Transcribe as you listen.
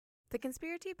The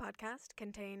Conspiracy Podcast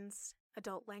contains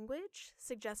adult language,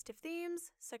 suggestive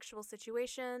themes, sexual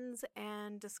situations,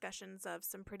 and discussions of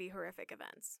some pretty horrific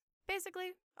events.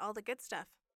 Basically, all the good stuff.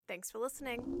 Thanks for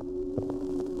listening.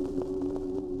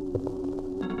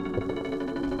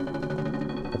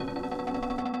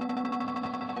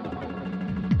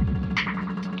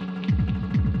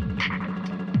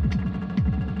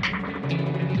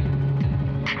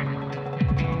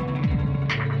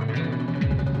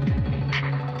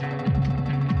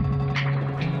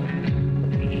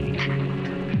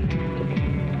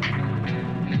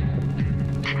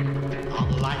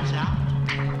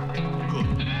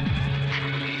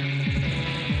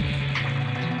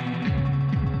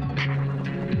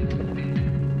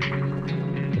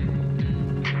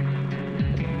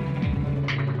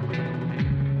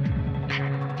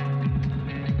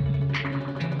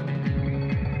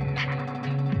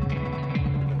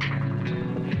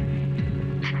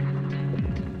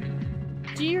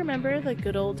 Do you remember the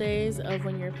good old days of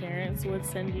when your parents would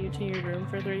send you to your room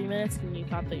for 30 minutes and you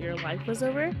thought that your life was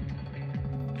over?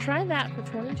 Try that for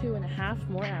 22 and a half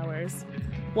more hours.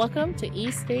 Welcome to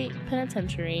East State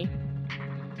Penitentiary.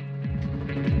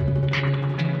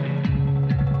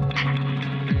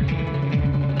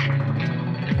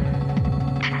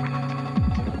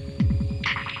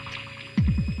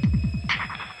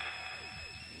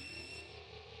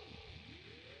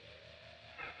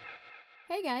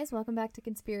 Hey guys, welcome back to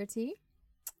Conspiracy.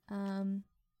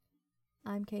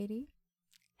 I'm Katie.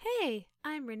 Hey,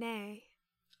 I'm Renee,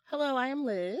 Hello, I am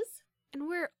Liz. and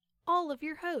we're all of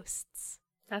your hosts.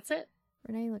 That's it.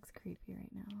 Renee looks creepy right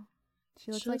now.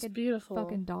 She looks She like looks a beautiful.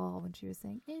 fucking doll when she was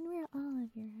saying, and we're all of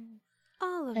your hosts.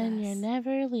 All of And us. you're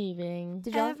never leaving.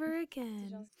 Did y'all? Ever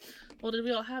again. Well, did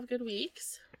we all have good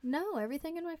weeks? No,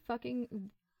 everything in my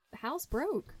fucking house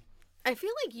broke. I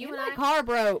feel like you and and my I... yin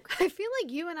broke. I feel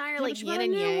like you and I are Yeah, like but you yin got a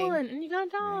and new yang. one, and you got a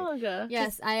dog.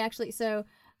 Yes, I actually, so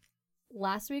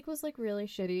last week was like really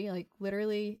shitty. Like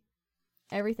literally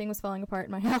everything was falling apart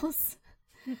in my house.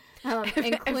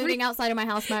 Including outside of my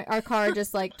house. Our car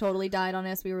just like totally died on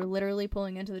us. We were literally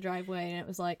pulling into the driveway and it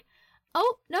was like,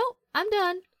 oh, no, I'm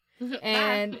done.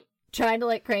 And trying to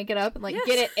like crank it up and like Yes.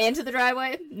 get it into the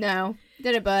driveway. No,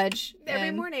 didn't budge. Every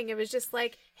And morning it was just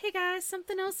like, hey guys,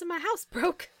 something else in my house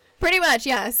broke. pretty much,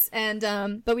 yes.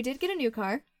 And but we did get a new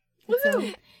car. It's,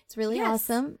 Woohoo! it's really Yes.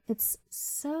 awesome. It's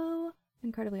so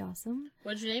incredibly awesome.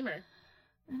 What'd you name her?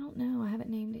 I don't know. I haven't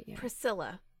named it yet.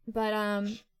 Priscilla. But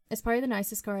it's probably the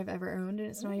nicest car I've ever owned, and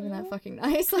it's not even that fucking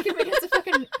nice. Like, I mean, it's a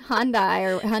fucking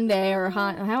Hyundai or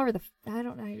however I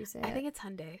don't know how you say it. I think it's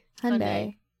Hyundai.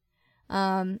 Hyundai.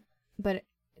 But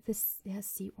it has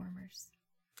seat warmers.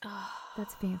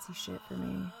 That's fancy shit for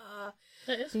me.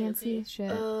 That is Fancy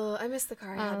shit. Oh, I miss the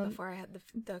car I had before I had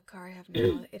the car I have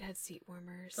now. It had seat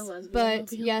warmers. The lesbian But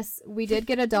mobile. yes, we did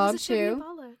get a It dog was a Chevy too.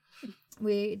 Impala.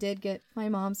 We did get my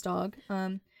mom's dog.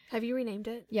 Have you renamed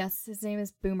it? Yes, his name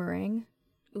is Boomerang,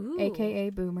 Ooh, aka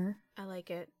Boomer. I like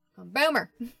it.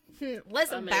 Boomer.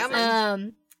 Listen, Amazing.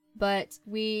 Bowman. But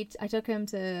I took him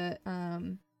to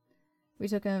we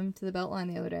took him to the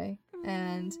Beltline the other day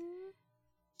and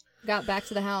got back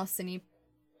to the house and he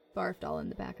barfed all in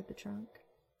the back of the trunk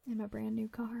in my brand new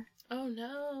car. Oh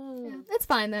no. Yeah, it's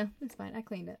fine though. It's fine. I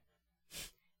cleaned it.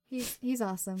 He's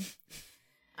awesome.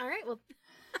 All right, well,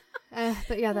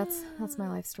 But yeah, that's my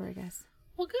life story, guys.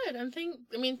 Well, good.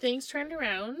 Things turned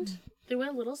around. They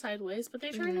went a little sideways, but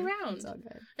they turned around. It's all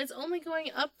good. It's only going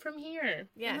up from here.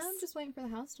 yes. And I'm just waiting for the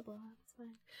house to blow up. It's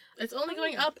fine. It's only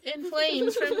going up in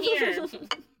flames from here.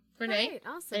 Renee, All right,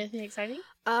 awesome. anything exciting?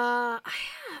 I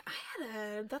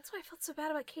had a. That's why I felt so bad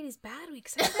about Katie's bad week.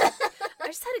 'Cause I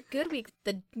just had a good week.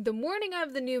 The morning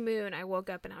of the new moon, I woke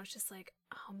up and I was just like,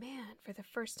 oh man, for the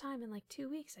first time in like 2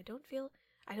 weeks, I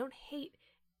don't hate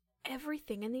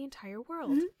everything in the entire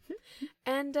world.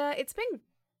 And it's been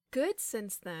good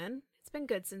since then.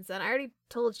 I already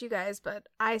told you guys, but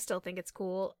I still think it's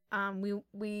cool.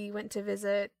 We went to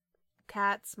visit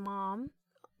Kat's mom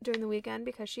during the weekend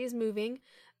because she's moving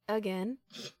again,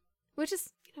 which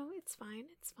is, it's fine.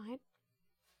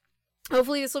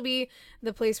 Hopefully this will be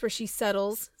the place where she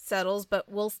settles, but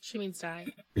we'll... She means die.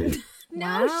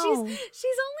 No, Wow.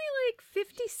 she's only like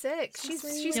 56.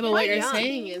 She's Yeah, but what quite you're young.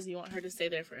 saying is you want her to stay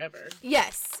there forever.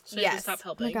 Yes, So you have to yes. stop Oh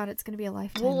helping. my god, it's gonna be a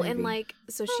lifetime. Well, movie. and like,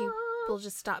 so she will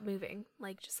just stop moving.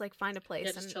 Like, just like find a place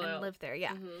Yeah, just chill and out. live there.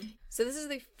 Yeah. Mhm. So this is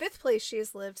the 5th place she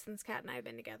has lived since Kat and I have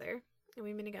been together. And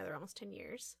we've been together almost 10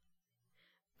 years.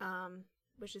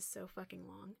 Which is so fucking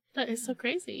long. That is so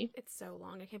crazy. It's so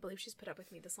long. I can't believe she's put up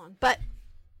with me this long. But,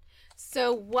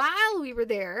 so while we were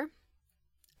there,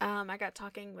 I got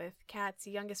talking with Kat's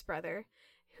youngest brother,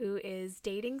 who is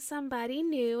dating somebody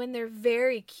new, and they're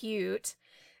very cute,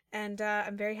 and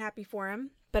I'm very happy for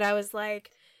him. But I was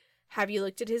like, have you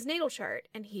looked at his natal chart?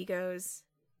 And he goes,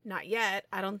 not yet.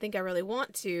 I don't think I really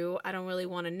want to. I don't really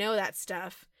want to know that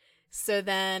stuff. So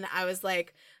then I was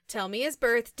like, tell me his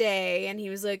birthday. And he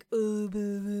was like, oh,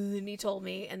 blah, blah, and he told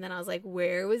me. And then I was like,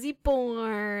 where was he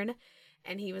born?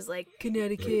 And he was like,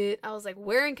 Connecticut. I was like,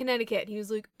 where in Connecticut? And he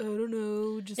was like, I don't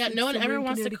know. Just Yeah, like no one somewhere ever in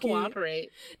wants to Connecticut." cooperate.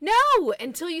 No,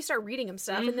 until you start reading him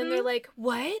stuff. And then Mhm. they're like,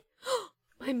 what?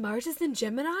 My Mars is in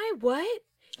Gemini? What?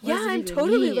 What Yeah, does it I'm even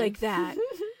totally mean? like that.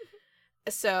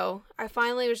 So I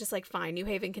finally was just like, fine, New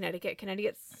Haven, Connecticut.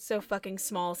 Connecticut's so fucking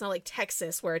small. It's not like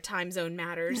Texas where a time zone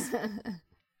matters.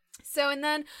 So, and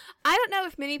then I don't know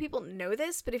if many people know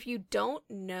this, but if you don't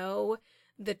know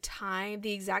the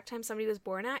exact time somebody was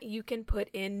born at, you can put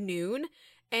in noon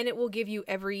and it will give you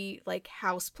every like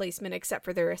house placement except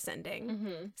for their ascending.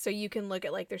 Mm-hmm. So you can look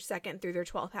at like their 2nd through their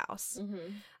 12th house.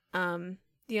 Mm-hmm.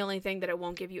 The only thing that it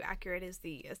won't give you accurate is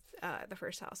the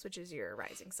first house, which is your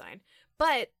rising sign.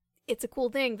 But it's a cool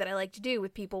thing that I like to do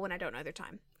with people when I don't know their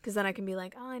time. Because then I can be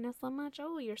like, oh, I know so much.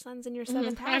 Oh, your son's in your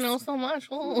 7th house. I know so much.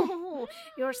 Oh. Oh,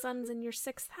 your son's in your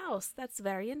 6th house. That's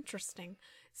very interesting.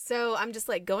 So I'm just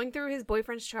like going through his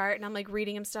boyfriend's chart and I'm like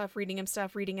reading him stuff.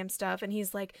 And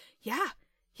he's like, yeah,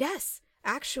 yes,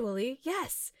 actually,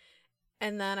 yes.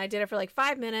 And then I did it for like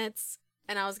 5 minutes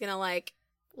and I was going to like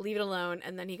leave it alone.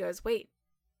 And then he goes, wait,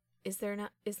 is there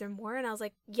more? And I was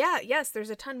like, yeah, yes, there's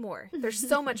a ton more. There's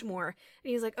so much more.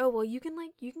 And he's like, oh, well, you can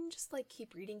just like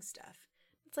keep reading stuff.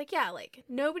 It's like, yeah, like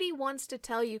nobody wants to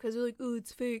tell you because they're like, oh,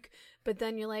 it's fake. But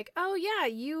then you're like, oh yeah,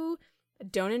 you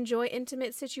don't enjoy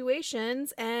intimate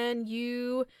situations and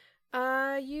you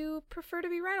prefer to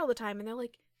be right all the time. And they're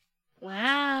like,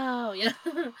 Wow. Yeah.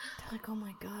 They're like, oh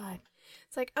my god.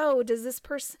 it's like, oh, does this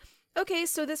person... Okay,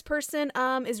 so this person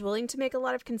is willing to make a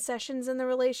lot of concessions in the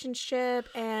relationship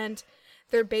and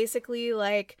they're basically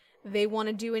like, they want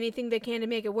to do anything they can to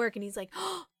make it work. And he's like,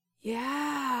 oh,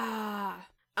 yeah.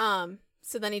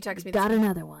 So then he texts me. Got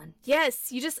another one. Yes,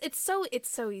 it's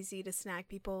so easy to snag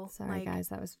people. Sorry, like, guys,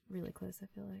 that was really close. I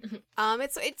feel like.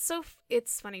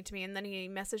 it's funny to me. And then he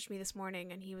messaged me this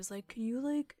morning, and he was like, "Can you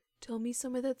like tell me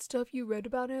some of that stuff you read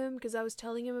about him? Because I was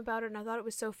telling him about it, and I thought it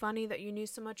was so funny that you knew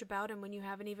so much about him when you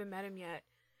haven't even met him yet."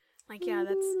 Like, yeah,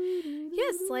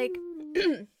 yes, like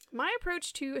my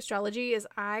approach to astrology is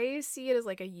I see it as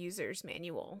like a user's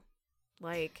manual.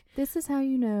 Like, This is how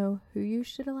you know who you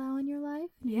should allow in your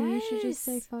life and who you should just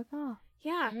say Yes. fuck off.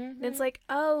 yeah, Mhm. it's like,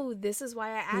 oh, this is why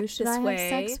I act Who should this I way.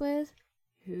 have sex with?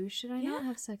 Who should I not Yeah.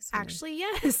 have sex with? Actually,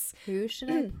 yes. Who should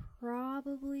I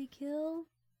probably kill?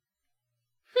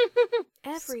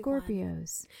 Everyone.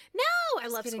 Scorpios. No, I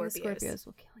Just love kidding, the Scorpios. Scorpios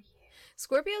will kill you.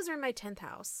 Scorpios are in my 10th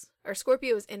house. Or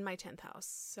Scorpio is in my 10th house.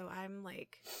 So I'm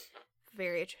like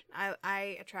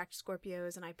I attract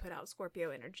Scorpios and I put out Scorpio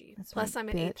energy. That's Plus right, I'm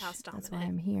an 8th bitch. house dominant. That's why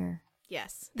I'm here.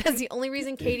 Yes. That's the only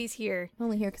reason Katie's here. I'm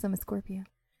only here because I'm a Scorpio.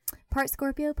 Part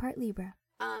Scorpio, part Libra.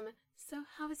 So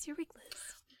how was your week, Liz?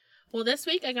 Well, this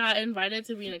week I got invited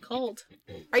to be in a cult.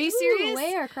 Are you serious? Ooh,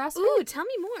 where? CrossFit? Ooh, tell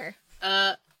me more.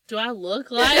 Do I look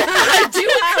like? Do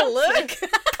I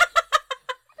look?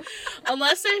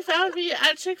 Unless they found me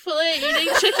at Chick-fil-A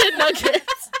eating chicken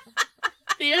nuggets.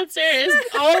 The answer is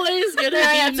always gonna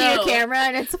Right be up to no. your camera,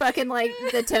 and it's fucking like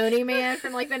the Tony man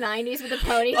from like the 90s with the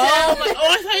ponytail. Oh my! Oh,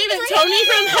 I thought you meant Tony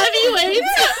from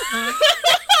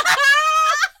Heavyweights.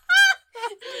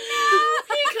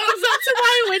 He comes up to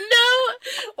my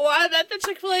window while I'm at the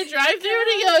Chick-fil-A drive-thru, and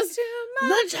he goes,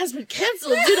 "Lunch has been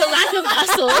canceled due to lack of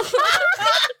hustle.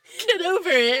 Get over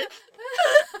it."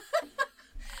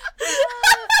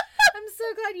 I'm so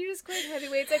glad you just quoted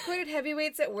Heavyweights. I quoted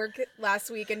Heavyweights at work last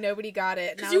week and nobody got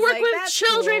it. And I Because you was work like, with "That's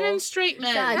children cool." and straight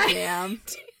men. God damn.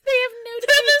 They have no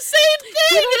They're the same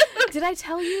thing. Did I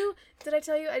tell you?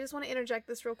 I just want to interject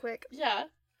this real quick. Yeah.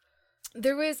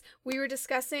 We were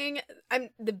discussing,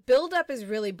 the build up is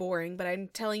really boring, but I'm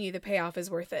telling you the payoff is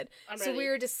worth it. I'm So ready. we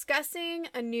were discussing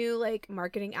a new like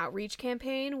marketing outreach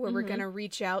campaign where we're Mhm. going to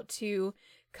reach out to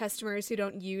customers who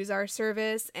don't use our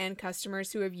service and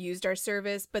customers who have used our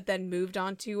service but then moved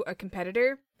on to a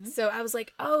competitor. So I was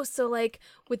like, oh, so like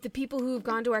with the people who've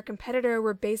gone to our competitor,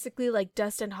 we're basically like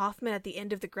Dustin Hoffman at the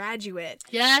end of The Graduate.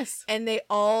 Yes. And they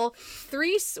all,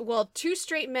 two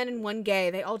straight men and one gay,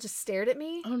 they all just stared at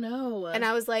me. Oh no. And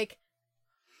I was like,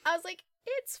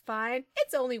 it's fine.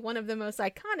 It's only one of the most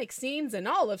iconic scenes in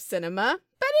all of cinema,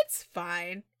 but it's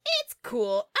fine. It's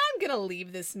cool. I'm gonna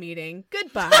leave this meeting.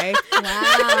 Goodbye. And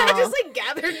I just like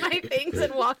gathered my things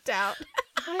and walked out.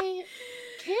 I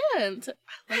can't.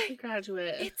 I like The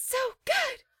Graduate. It's so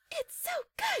good. It's so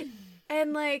good.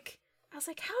 And like, I was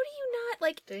like, how do you not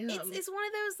like? Damn. It's one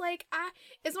of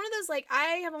those like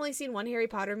I have only seen one Harry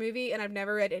Potter movie and I've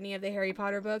never read any of the Harry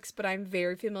Potter books, but I'm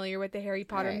very familiar with the Harry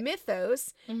Potter Right.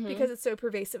 mythos Mhm. because it's so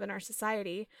pervasive in our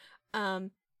society.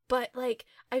 But like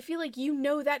I feel like you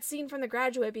know that scene from The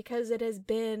Graduate because it has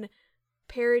been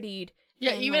parodied.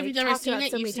 Yeah, and, even if like, you've never talked seen about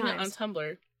it, so you've many seen times. it on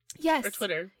Tumblr Yes. or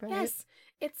Twitter. Right? Yes.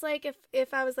 It's like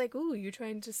if I was like, "Ooh, you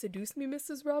trying to seduce me,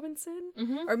 Mrs. Robinson?"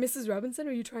 Mm-hmm. Or Mrs. Robinson,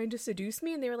 are you trying to seduce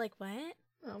me? And they were like, "What?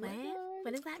 Oh my What? God.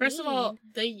 What does that First mean?" of all,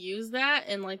 they use that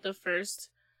in like the first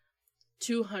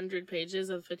 200 pages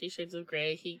of 50 Shades of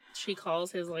Grey. She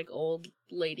calls his like old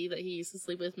lady that he used to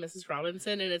sleep with Mrs.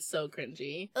 Robinson, and it's so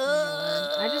cringy.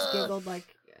 I just giggled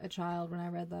like a child when I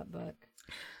read that book.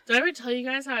 Did I ever tell you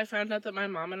guys how I found out that my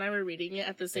mom and I were reading it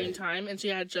at the same time, and she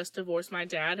had just divorced my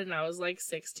dad, and I was like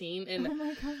 16, and Oh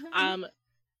my God.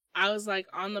 I was like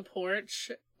on the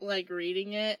porch like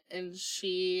reading it, and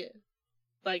she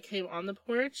like came on the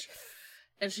porch.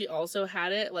 And she also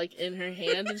had it, like, in her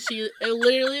hand. And it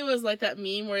literally was like that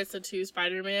meme where it's the two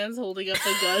Spider-Mans holding up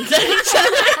the guns at each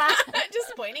other.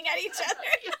 Just pointing at each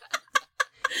other.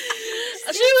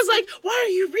 She was like, why are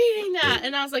you reading that?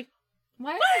 And I was like,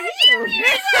 Why why are are you reading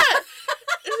that?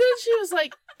 And then she was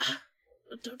like,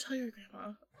 don't tell your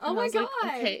grandma. Oh And my I was God.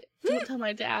 like, okay, don't tell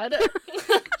my dad.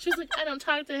 She was like, I don't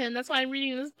talk to him. That's why I'm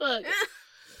reading this book.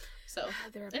 So,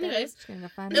 anyways. She's gonna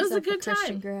find It was a herself good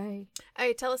Christian time. Grey. All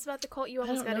right, tell us about the cult you I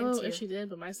almost don't got know into. if she did,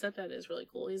 but my stepdad is really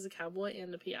cool. He's a cowboy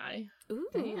and a PI. Ooh.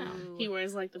 Damn. He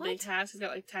wears like the big What? hats. He's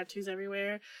got like tattoos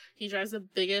everywhere. He drives the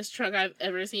biggest truck I've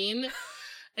ever seen.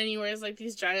 And he wears like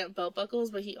these giant belt buckles,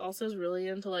 but he also is really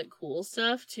into like cool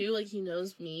stuff too. Like he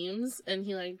knows memes and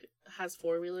he like has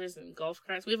 4-wheelers and golf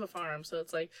carts. We have a farm, so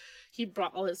it's like he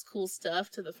brought all his cool stuff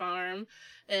to the farm,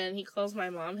 and he calls my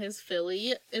mom his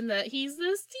filly in that he's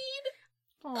the steed.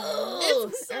 Aw.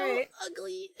 It's so alright.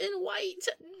 ugly and white.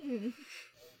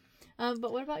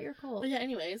 But what about your cult? But yeah,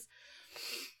 anyways.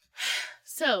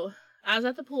 So, I was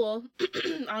at the pool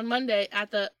on Monday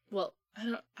at the, well,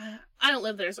 I don't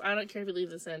live there, so I don't care if you leave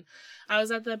this in. I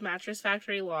was at the Mattress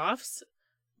Factory Lofts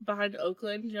behind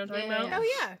Oakland, you know what I'm talking Yeah. about? Oh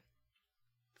yeah.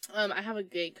 I have a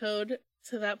gate code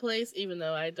to that place, even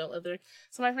though I don't live there.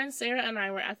 So my friend Sarah and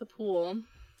I were at the pool,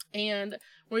 and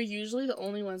we're usually the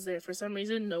only ones there. For some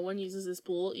reason, no one uses this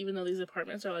pool, even though these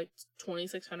apartments are like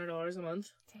 $2,600 a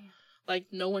month. Damn. Like,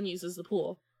 no one uses the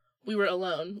pool. We were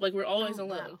alone. Like, we're always Oh,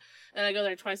 alone. wow. And I go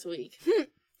there twice a week.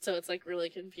 So it's, like, really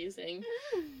confusing.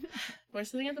 We're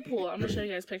sitting at the pool. I'm gonna show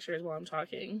you guys pictures while I'm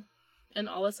talking. And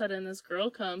all of a sudden, this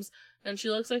girl comes, and she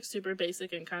looks, like, super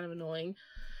basic and kind of annoying.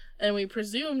 And we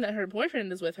presume that her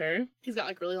boyfriend is with her. He's got,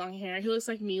 like, really long hair. He looks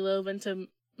like Milo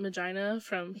Ventimiglia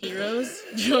from Heroes.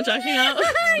 Do you know what I'm talking about?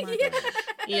 Oh my Yes.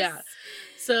 gosh. Yeah.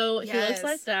 So he looks Yes.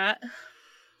 like that.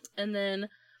 And then,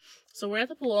 so we're at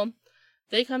the pool.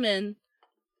 They come in.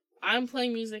 I'm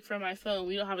playing music from my phone.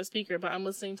 We don't have a speaker, but I'm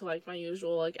listening to like my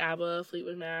usual like ABBA,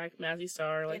 Fleetwood Mac, Mazzy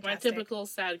Star, like Fantastic. my typical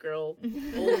sad girl,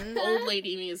 old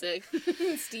lady music.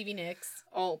 Stevie Nicks.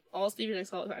 All Stevie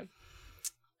Nicks all the time.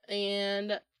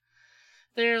 And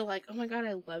they're like, "Oh my god,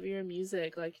 I love your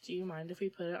music. Like, do you mind if we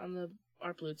put it on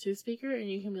our Bluetooth speaker and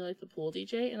you can be like the pool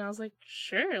DJ?" And I was like,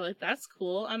 "Sure, like that's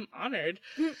cool. I'm honored."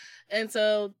 And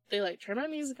so they like turn my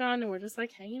music on and we're just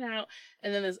like hanging out.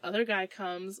 And then this other guy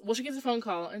comes. Well, she gets a phone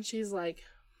call and she's like,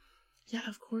 "Yeah,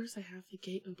 of course I have the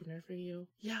gate opener for you.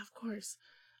 Yeah, of course.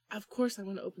 Of course I'm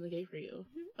going to open the gate for you.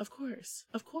 Of course.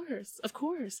 Of course. Of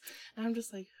course." And I'm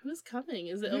just like, who's coming?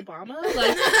 Is it Obama?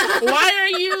 Like, why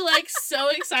are you like so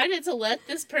excited to let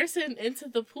this person into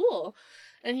the pool?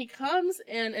 And he comes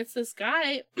and it's this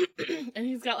guy and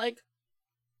he's got like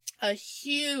a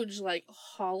huge like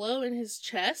hollow in his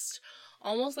chest.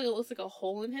 Almost like it looks like a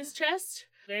hole in his chest.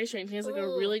 Very strange. He has like a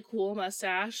Ooh. really cool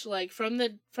mustache. Like from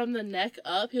the neck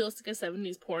up, he looks like a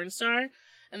 70s porn star.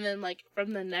 And then like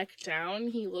from the neck down,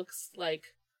 he looks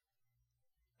like,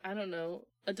 I don't know,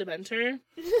 a Dementor.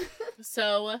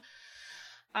 So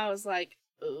I was like,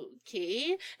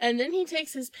 okay. And then he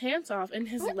takes his pants off and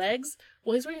his legs,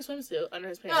 well, he's wearing a swimsuit under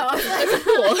his pants. Oh, I was like- It's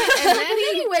cool. And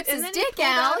then He whips and his then dick he pulled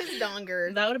out. his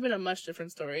donger. That would have been a much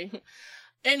different story.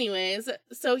 Anyways,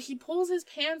 so he pulls his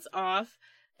pants off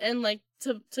and like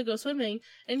to go swimming,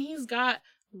 and he's got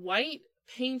white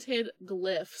painted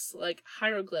glyphs, like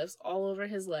hieroglyphs all over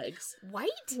his legs. White?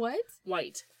 What?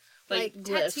 White. Like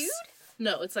glyphs. tattooed?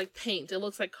 No, it's like paint. It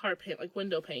looks like car paint, like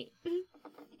window paint.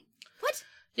 What?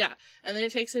 Yeah. And then he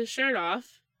takes his shirt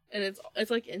off, and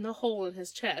it's like in the hole in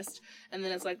his chest, and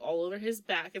then it's like all over his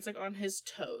back. It's like on his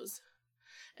toes.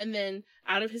 And then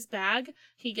out of his bag,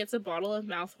 he gets a bottle of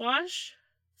mouthwash,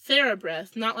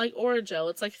 TheraBreath, not like Orajel.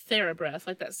 It's like TheraBreath,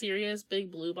 like that serious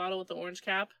big blue bottle with the orange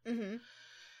cap. Mm-hmm.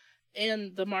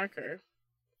 And the marker.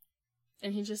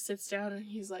 And he just sits down and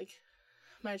he's like,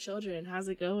 my children, how's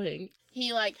it going?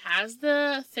 He, like, has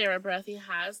the TheraBreath. He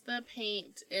has the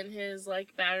paint in his,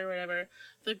 like, bag or whatever.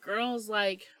 The girl's,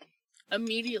 like,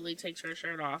 immediately takes her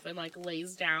shirt off and, like,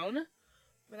 lays down.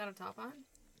 Without a top on?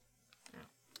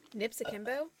 Nips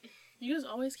akimbo? You guys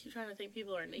always keep trying to think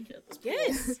people are naked at this pool.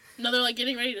 Yes. No, they're, like,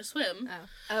 getting ready to swim.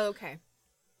 Oh, okay.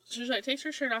 She, like, takes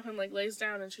her shirt off and, like, lays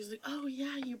down, and she's like, oh,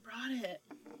 yeah, you brought it.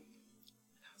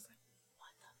 And I was like,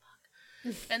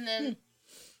 what the fuck? And then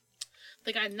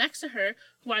the guy next to her,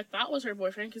 who I thought was her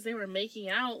boyfriend because they were making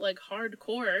out, like,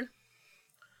 hardcore,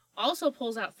 also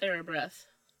pulls out TheraBreath.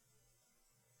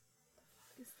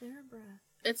 Is TheraBreath?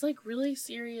 It's, like, really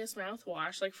serious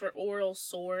mouthwash, like, for oral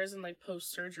sores and, like,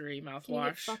 post-surgery mouthwash. Can you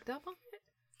get fucked up on it?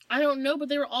 I don't know, but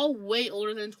they were all way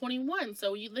older than 21,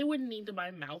 so they wouldn't need to buy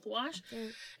mouthwash. Okay.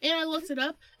 And I looked it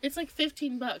up. It's, like,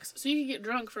 $15, so you can get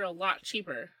drunk for a lot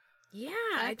cheaper. Yeah,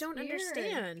 I That's don't weird.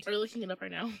 understand. Are you looking it up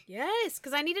right now? Yes,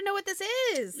 because I need to know what this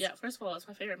is. Yeah, first of all, it's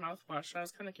my favorite mouthwash, so I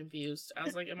was kind of confused. I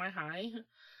was like, am I high?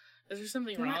 Is there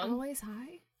something Am I wrong? always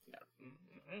high?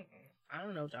 I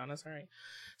don't know, Donna, sorry.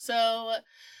 So,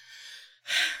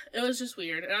 it was just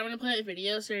weird. And I'm going to play a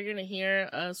video, so you're going to hear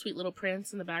a sweet little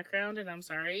prince in the background, and I'm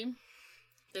sorry.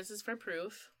 This is for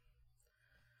proof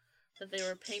that they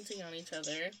were painting on each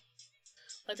other.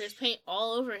 Like, there's paint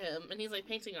all over him, and he's, like,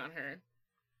 painting on her.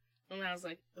 And I was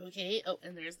like, okay. Oh,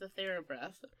 and there's the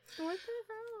TheraBreath. What the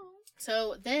hell?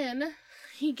 So then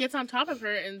he gets on top of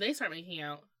her and they start making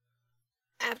out.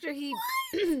 After he...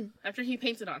 After he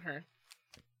painted on her.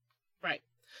 Right.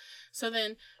 So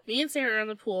then me and Sarah are in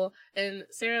the pool and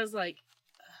Sarah's like,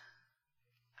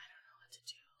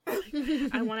 I don't know what to do.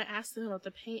 Like, I want to ask them about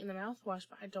the paint and the mouthwash,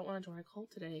 but I don't want to join a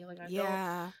cult today. Like,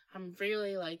 I'm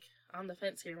really, like, on the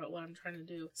fence here about what I'm trying to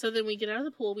do. So then we get out of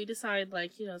the pool. We decide,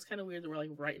 like, you know, it's kind of weird that we're, like,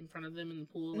 right in front of them in the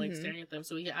pool, like, staring at them.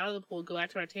 So we get out of the pool, go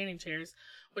back to our tanning chairs,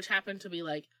 which happen to be,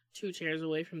 like, 2 chairs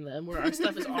away from them, where our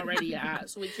stuff is already at.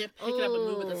 So we can't pick it up and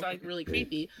move it. That's, like, really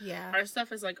creepy. Yeah. Our stuff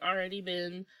has, like, already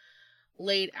been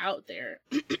laid out there.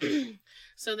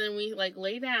 So then we, like,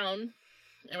 lay down,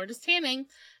 and we're just tanning,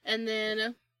 and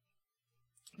then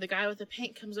the guy with the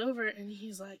paint comes over, and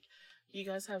he's like, you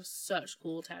guys have such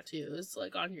cool tattoos,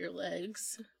 like, on your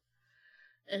legs.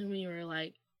 And we were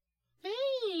like,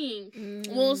 thanks.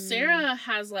 Well, Sarah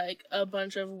has, like, a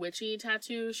bunch of witchy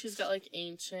tattoos. She's got, like,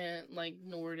 ancient, like,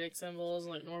 Nordic symbols,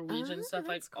 like, Norwegian stuff,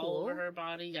 like, all over her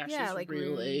body. Yeah, she's like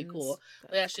really runes. cool.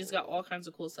 That's Yeah, she's got all kinds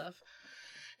of cool stuff.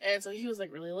 And so he was,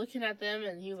 like, really looking at them,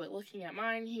 and he was, like, looking at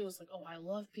mine. He was like, oh, I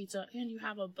love pizza, and you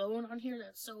have a bone on here?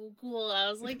 That's so cool. I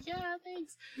was like, yeah,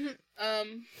 thanks.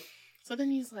 So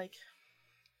then he's like,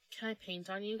 can I paint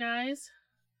on you guys?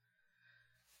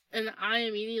 And I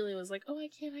immediately was like, oh, I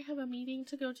can't. I have a meeting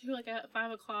to go to, like, at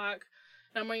 5 o'clock.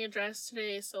 And I'm wearing a dress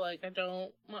today, so, like, I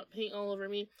don't want paint all over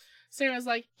me. Sarah's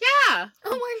like, yeah!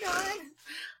 Oh my god!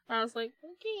 I was like,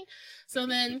 okay. So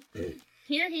then,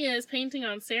 here he is painting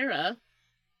on Sarah.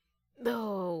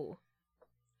 No.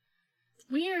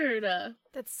 Weird.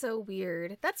 That's so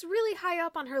weird. That's really high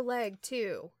up on her leg,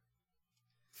 too.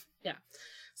 Yeah.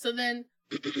 So then,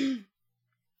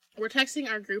 we're texting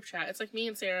our group chat. It's like me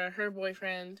and Sarah, her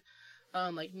boyfriend,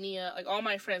 like Nia, like all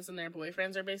my friends and their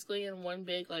boyfriends are basically in one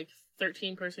big, like,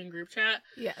 13-person group chat.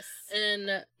 Yes.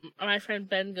 And my friend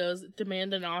Ben goes,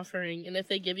 demand an offering, and if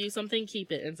they give you something,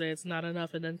 keep it and say it's not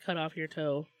enough and then cut off your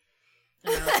toe.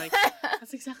 And I was like,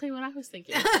 that's exactly what I was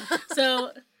thinking.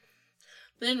 So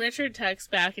then Richard texts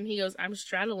back and he goes, I'm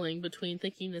straddling between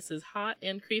thinking this is hot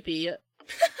and creepy.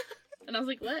 And I was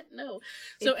like, what? No.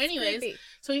 So It's anyways, creepy.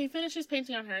 so he finishes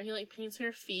painting on her and he, like, paints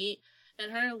her feet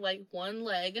and her, like, one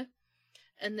leg.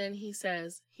 And then he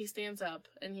says, he stands up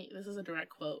and this is a direct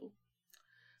quote.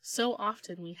 So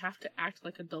often we have to act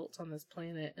like adults on this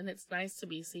planet, and it's nice to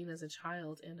be seen as a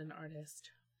child and an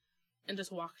artist. And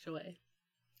just walked away.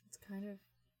 It's kind of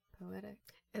poetic.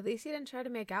 At least he didn't try to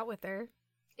make out with her.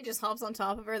 He just hops on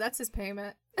top of her. That's his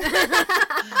payment.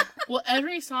 Well,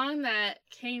 every song that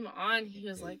came on, he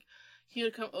was like, he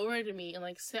would come over to me and,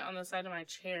 like, sit on the side of my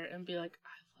chair and be like,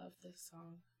 I love this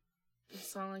song.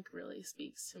 This song, like, really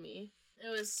speaks to me. It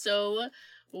was so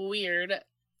weird.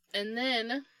 And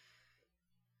then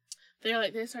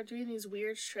they start doing these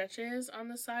weird stretches on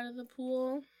the side of the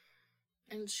pool.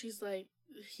 And she's like,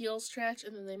 heel stretch,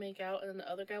 and then they make out, and then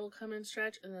the other guy will come and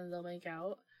stretch, and then they'll make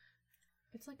out.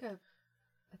 It's like a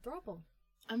throuple.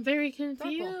 I'm very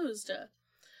confused.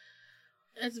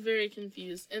 It's very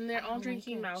confused. And they're all Oh my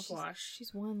drinking God, mouthwash.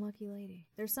 She's one lucky lady.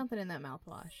 There's something in that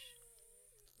mouthwash.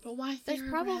 But why There's TheraBreath?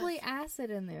 probably acid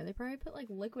in there. They probably put like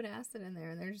liquid acid in there,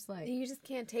 and they're just like. You just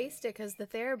can't taste it because the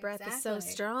TheraBreath is so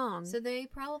Exactly. strong. So they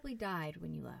probably died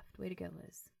when you left. Way to go,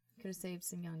 Liz. Could have saved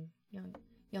some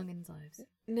youngins' lives.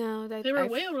 No, They were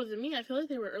way older than me. I feel like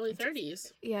they were early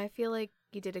 30s. Yeah, I feel like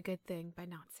you did a good thing by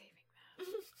not saving them.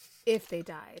 If they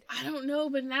died. I don't know,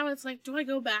 but now it's like, do I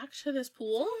go back to this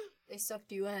pool? They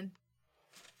sucked you in.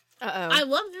 I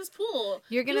love this pool.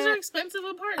 You're These gonna- are expensive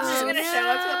apartments. Oh, She's gonna show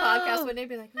up to the podcast one day and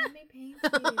be like, "Let me paint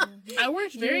you." I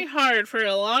worked very hard for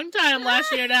a long time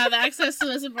last year to have access to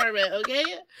this apartment, okay?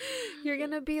 You're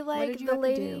gonna be What like did you the have to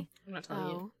lady. do? I'm not telling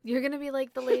you. Oh, you're gonna be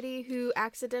like the lady who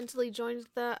accidentally joined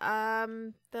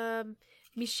the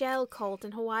Michelle cult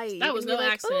in Hawaii. That You're was gonna no be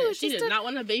like, accident. "Oh, She just did a-" not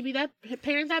want to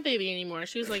parent that baby anymore.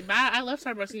 She was like, bye, I love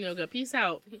Starbucks and yoga. Peace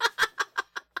out.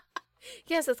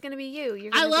 Yes, that's gonna be you.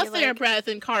 You're I gonna love be like, TheraBreath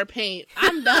and car paint.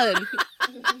 I'm done.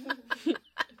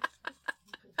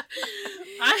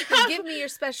 Give me your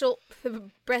special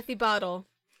breathy bottle.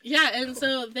 Yeah, and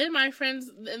so then my friends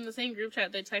in the same group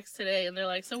chat, they text today, and they're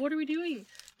like, so what are we doing?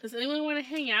 Does anyone want to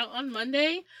hang out on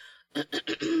Monday?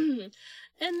 And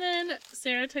then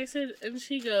Sarah texted, and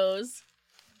she goes,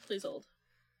 please hold.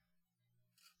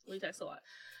 We text a lot.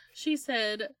 She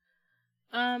said,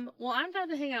 well, I'm down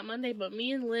to hang out Monday, but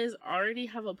me and Liz already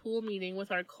have a pool meeting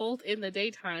with our cult in the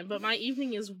daytime, but my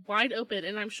evening is wide open,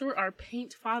 and I'm sure our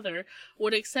paint father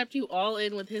would accept you all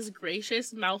in with his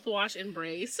gracious mouthwash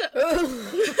embrace.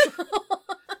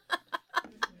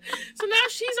 So now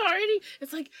she's already,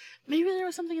 it's like, maybe there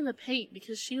was something in the paint,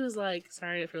 because she was like,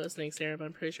 sorry if you're listening, Sarah, but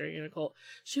I'm pretty sure you're in a cult.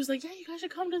 She was like, yeah, you guys should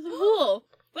come to the pool.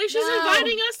 Like, she's No.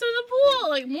 inviting us to the pool,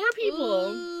 like, more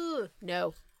people. Ooh.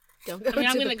 No, don't go. I mean,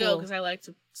 I'm to gonna the go pool. because I like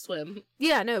to swim.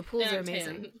 Yeah, no, pools And are I'm tan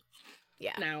amazing.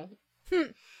 Yeah. now.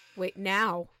 Wait,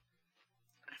 now?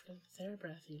 After the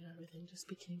TheraBreath, everything just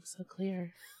became so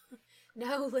clear.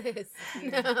 No, Liz.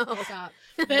 No. Stop.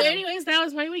 But anyways, that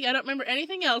was my week. I don't remember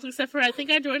anything else except for I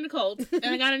think I joined a cult and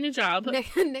I got a new job.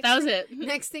 Next That was thing- it.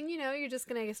 Next thing you know, you're just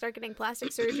gonna start getting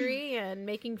plastic surgery and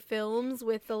making films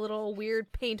with the little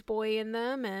weird paint boy in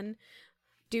them and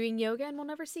doing yoga, and we'll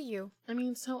never see you. I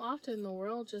mean, so often the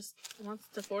world just wants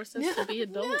to force us to be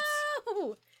adults.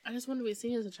 No. I just want to be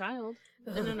seen as a child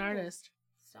and an artist.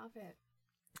 Stop it.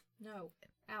 No.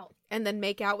 Out. And then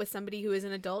make out with somebody who is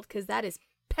an adult, because that is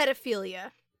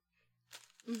pedophilia.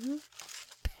 Mm-hmm.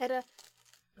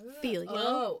 Pedophilia.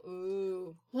 Oh.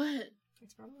 Ooh. What?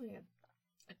 It's probably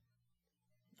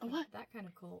A what? that kind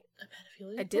of cult. A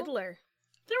pedophilia? A diddler.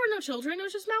 There were no children. It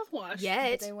was just mouthwash. But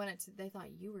Yet. they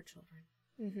thought you were children.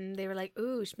 They were like,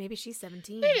 ooh, maybe she's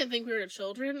 17. They didn't think we were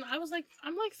children. I was like,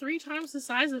 I'm like 3 times the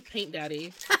size of Paint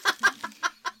Daddy.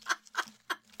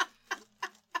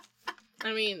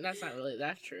 I mean, that's not really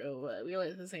that true. But we were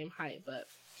like the same height, but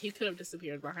he could have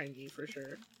disappeared behind me for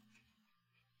sure.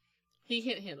 He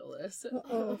can't handle this. Is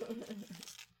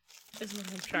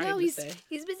what I'm trying No, to he's say.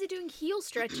 he's busy doing heel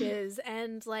stretches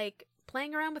and like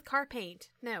playing around with car paint.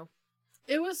 No,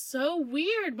 It was so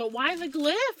weird, but why the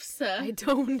glyphs? I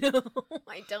don't know.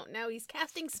 I don't know. He's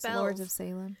casting It's spells. Lords of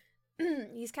Salem.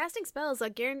 He's casting spells.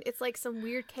 Like, it's like some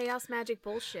weird chaos magic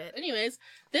bullshit. Anyways,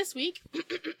 this week,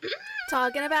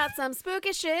 Talking about some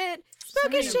spooky shit.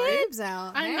 Spooky Showing your shit. boobs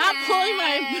out. I'm not pulling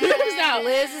my boobs out.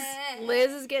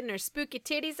 Liz is getting her spooky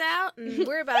titties out, and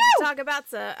we're about to talk about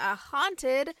a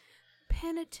haunted I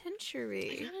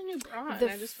penitentiary. got a new bra, The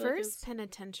and I just feel like first it's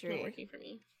penitentiary. not working for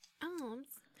me. Oh,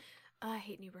 I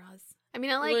hate new bras. I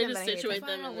mean, I like Really them, just but I hate situate them.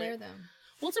 I them don't in wear there. them.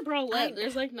 Well, it's a bralette. I-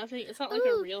 There's like nothing. It's not like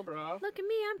Ooh, a real bra. Look at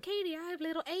me, I'm Katie. I have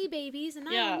little A babies, and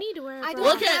I Yeah. don't need to wear a I bra. don't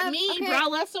Look at have- me, okay.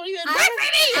 bralettes don't even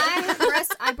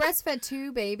I breastfed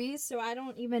 2 babies, so I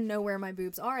don't even know where my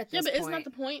boobs are at this Yeah, but point. isn't that the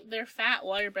point? They're fat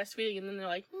while you're breastfeeding, and then they're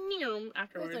like, meow,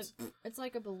 afterwards. It's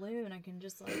like a balloon. I can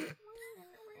just like.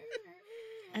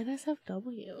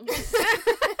 NSFW.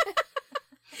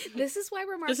 This is why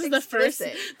we're marked This is the first.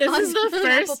 explicit This on is the Apple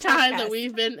first time that Podcast.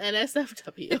 we've been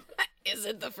NSFW. Is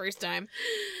it the first time?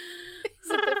 Is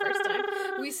it the first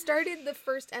time? We started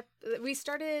we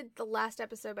started the last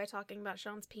episode by talking about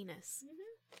Sean's penis.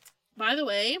 By the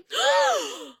way,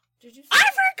 Did you? I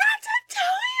forgot to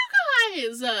tell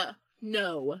you guys.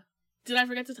 No, did I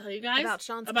forget to tell you guys About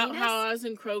Sean's about penis? how I was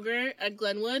in Kroger at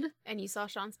Glenwood? And you saw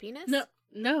Sean's penis? No.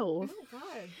 Oh my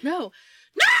god. No.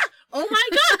 Oh my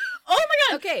god! Oh my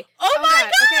god! Okay. Oh my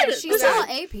god! Okay, She This saw is-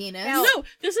 a penis. Now- No,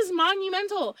 this is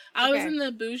monumental. I was Okay. in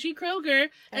the bougie Kroger,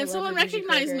 I and love someone a bougie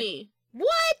recognized Kroger. me.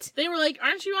 What? They were like,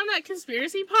 "Aren't you on that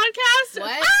conspiracy podcast?"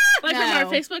 What? Like No. from our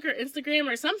Facebook or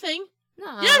Instagram or something.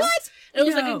 No. Yes. It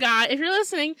was like No. a guy. If you're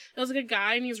listening, it was like a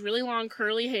guy, and he's really long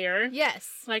curly hair,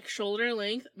 Yes. like shoulder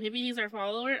length. Maybe he's our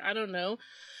follower. I don't know.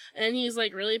 and he's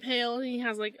like really pale, and he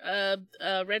has like a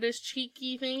reddish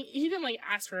cheeky thing. He didn't like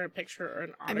ask for a picture or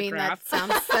an autograph. I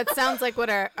mean, that sounds like what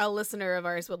a listener of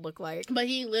ours would look like. But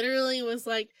he literally was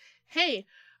like, "Hey,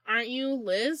 aren't you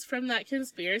Liz from that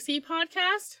conspiracy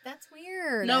podcast?" That's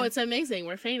weird. No, it's amazing.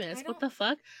 We're famous. What the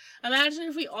fuck? Imagine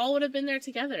if we all would have been there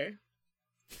together.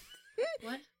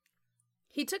 What?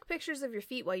 He took pictures of your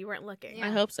feet while you weren't looking. Yeah. I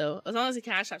hope so. As long as he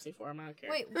cash apps me for him, I don't care.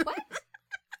 Wait, what?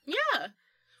 Yeah.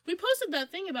 We posted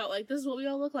that thing about, like, this is what we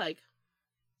all look like.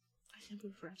 I can't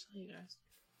believe I forgot to tell you guys.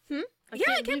 I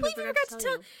can't believe you forgot to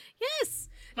tell. you. Yes.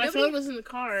 My Nobody- phone was in the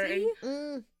car. See?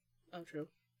 And... Oh, true.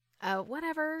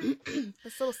 Whatever.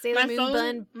 This little Sailor Moon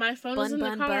bun. My phone was bun, in the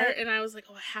bun, car, butt. and I was like,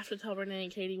 oh, I have to tell Renee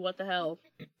and Katie what the hell.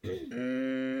 I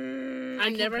I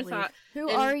can't never believe- thought Who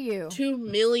in are you? 2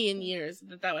 million years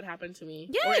that would happen to me.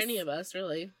 Or Yes! any of us,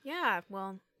 really. Yeah,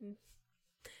 well,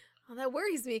 that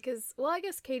worries me because, well, I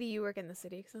guess, Katie, you work in the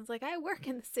city. Because I was like, I work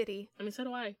in the city. I mean, so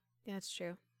do I. Yeah, it's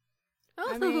true.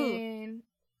 I mean,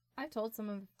 I told some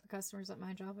of the customers at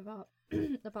my job about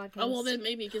the podcast. Oh, well, then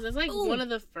maybe, because it's like Ooh. one of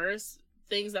the first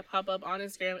things that pop up on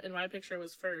Instagram, and my picture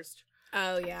was first.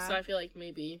 Oh, yeah. So I feel like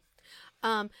maybe.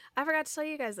 I forgot to tell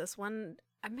you guys this one.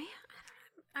 I'm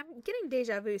getting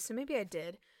deja vu, so maybe I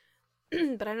did,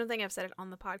 but I don't think I've said it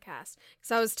on the podcast.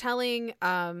 Because I was telling,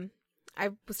 I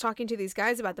was talking to these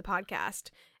guys about the podcast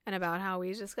and about how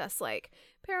we discuss like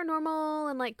paranormal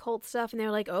and like cult stuff, and they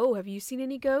were like, "Oh, have you seen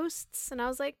any ghosts?" And I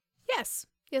was like, "Yes,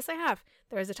 I have.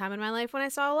 There was a time in my life when I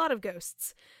saw a lot of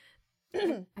ghosts."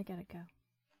 I gotta go.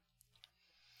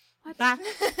 What? Ah.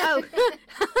 Oh,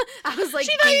 I was like,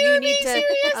 She thought do you you were need being to?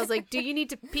 serious. I was like, do you need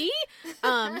to pee? Yeah,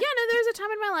 no, there was a time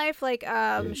in my life,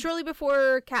 like, shortly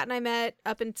before Kat and I met,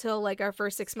 up until like our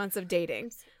first 6 months of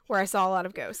dating, where I saw a lot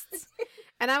of ghosts.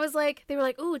 And I was like, they were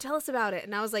like, "Ooh, tell us about it."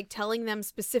 And I was like, telling them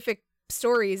specific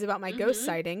stories about my ghost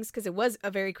sightings because it was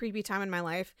a very creepy time in my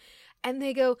life. And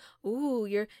they go, "Ooh,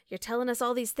 you're telling us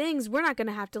all these things. We're not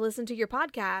gonna have to listen to your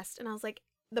podcast." And I was like,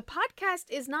 the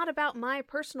podcast is not about my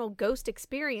personal ghost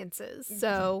experiences.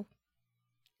 So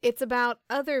it's about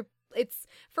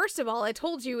first of all, I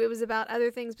told you it was about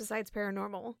other things besides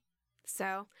paranormal.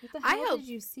 So What the I hell hope- did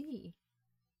you see?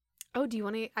 oh, do you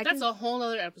want to That's a whole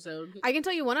other episode. I can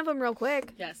tell you one of them real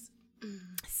quick. Yes.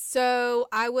 So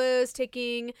I was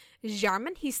taking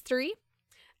Jarman, he's 3,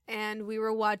 and we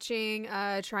were watching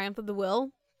Triumph of the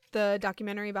Will, the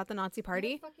documentary about the Nazi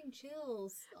Party. Fucking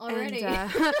chills already.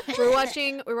 And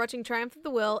we're watching Triumph of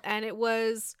the Will, and it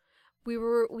was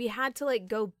we had to like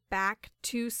go back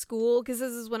to school because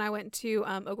this is when I went to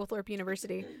Oglethorpe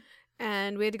University,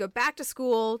 and we had to go back to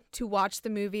school to watch the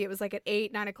movie. It was like at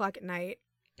 8-9 o'clock at night,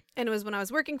 and it was when I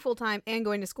was working full time and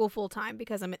going to school full time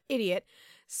because I'm an idiot.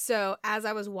 So as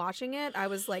I was watching it, I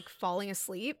was like falling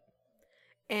asleep,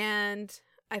 and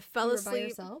I fell You were asleep. by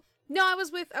yourself? No, I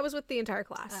was with the entire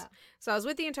class. Oh. So I was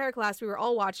with the entire class. We were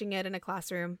all watching it in a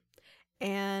classroom,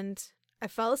 and I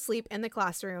fell asleep in the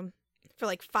classroom for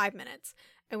like 5 minutes.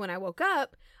 And when I woke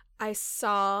up, I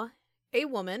saw a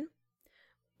woman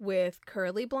with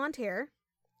curly blonde hair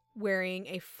wearing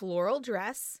a floral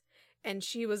dress, and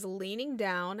she was leaning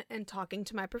down and talking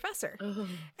to my professor. Oh.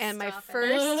 And my Stop it.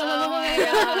 first Oh my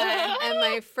God. and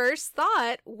my first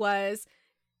thought was,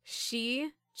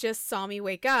 she just saw me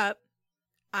wake up.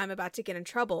 I'm about to get in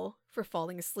trouble for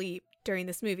falling asleep during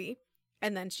this movie.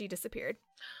 And then she disappeared.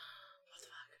 What the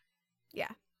fuck? Yeah.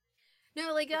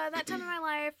 No, like that time in my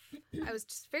life, I was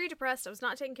just very depressed. I was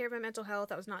not taking care of my mental health.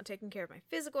 I was not taking care of my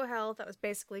physical health. I was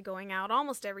basically going out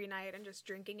almost every night and just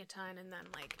drinking a ton, and then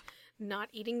like not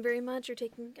eating very much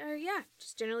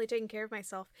just generally taking care of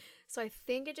myself. So I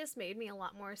think it just made me a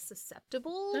lot more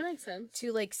susceptible That makes sense.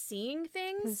 to like seeing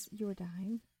things. Because you were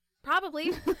dying.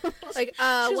 Probably. Like She's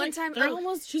one like, time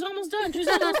she's almost done. She's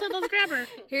almost done. Let's grab her.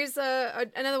 here's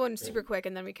another one super quick,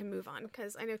 and then we can move on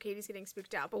because I know Katie's getting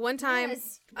spooked out. But one time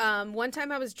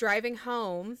I was driving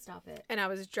home, Stop it. and I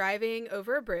was driving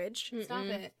over a bridge, Stop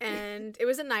it. and it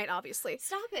was at night, obviously.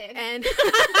 Stop it. And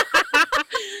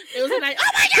It was a night.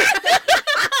 Oh my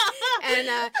God!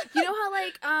 and you know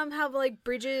how like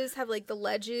bridges have like the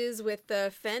ledges with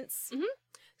the fence. Mhm.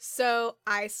 So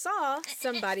I saw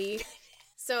somebody.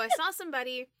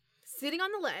 Sitting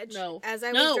on the ledge as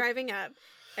I was driving up,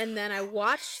 and then I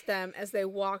watched them as they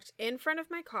walked in front of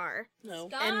my car No.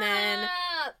 Stop. and then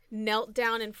knelt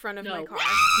down in front of my No. car.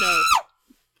 No.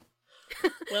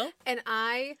 Well, And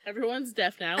everyone's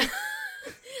deaf now.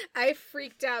 I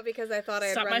freaked out because I thought I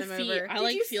had Stop run my them feet. over. I Did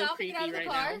like you feel stop and creepy get out of the right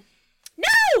car? now.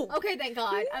 No! Okay, thank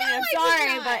God. I mean, No, I'm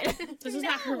I sorry, did but This is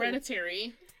not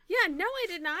hereditary. Yeah, no, I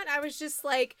did not. I was just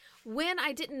like, when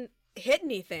I didn't hit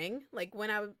anything. Like when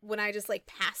I just like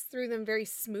pass through them very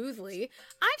smoothly.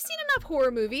 I've seen enough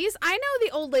horror movies. I know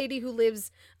the old lady who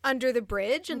lives under the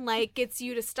bridge and like gets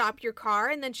you to stop your car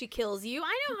and then she kills you.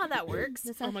 I know how that works.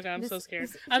 Oh my god, I'm so scared.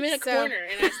 I'm in a corner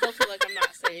and I still feel like I'm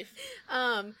not safe.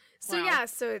 So Wow. yeah,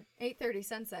 so 8:30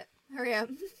 sunset. Hurry up.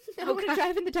 I Oh, don't want to God.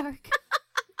 drive in the dark.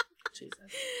 Jesus.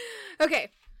 okay.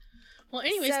 Well,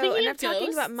 anyway, So speaking enough of talking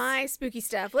ghosts, about my spooky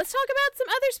stuff. Let's talk about some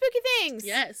other spooky things.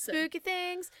 Yes. Spooky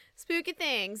things. Spooky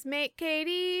things. Make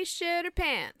Katie shit her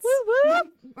pants.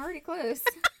 Already close.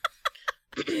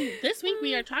 This week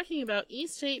we are talking about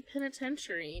East State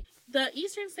Penitentiary. The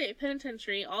Eastern State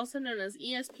Penitentiary, also known as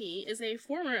ESP, is a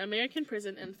former American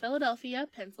prison in Philadelphia,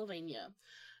 Pennsylvania.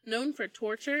 Known for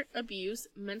torture, abuse,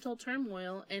 mental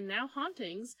turmoil, and now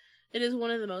hauntings, it is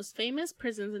one of the most famous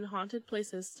prisons and haunted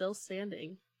places still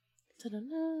standing.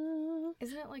 Ta-da-da.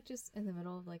 Isn't it like just in the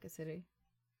middle of like a city?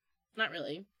 Not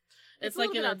really. It's It's a like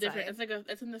little in a bit different. outside.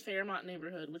 It's in the Fairmont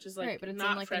neighborhood, which is like right, but it's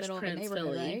not in like the Fresh middle of a Prince, neighborhood,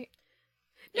 Philly. right?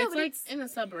 No, It's but like it's- in the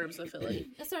suburbs of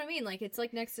Philly. That's what I mean. Like it's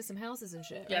like next to some houses and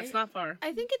shit. Yeah, right? it's not far.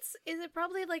 I think is it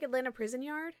probably like Atlanta Prison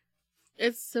Yard?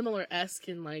 It's similar-esque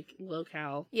in like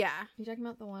locale. Yeah. You talking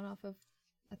about the one off of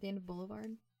at the end of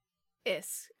Boulevard?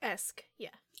 Esque. Yeah.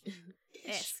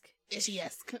 Esque.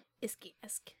 Ishy-esque.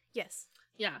 Esque. Yes.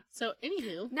 Yeah. So,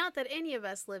 anywho, Not that any of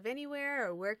us live anywhere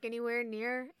or work anywhere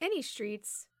near any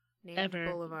streets named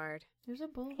Ever. Boulevard. There's a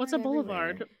boulevard. what's a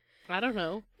boulevard? everywhere. I don't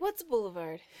know. What's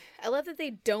Boulevard? I love that they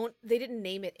didn't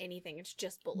name it anything. It's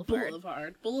just Boulevard.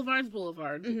 Boulevard. Boulevard's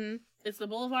Boulevard. Mm-hmm. It's the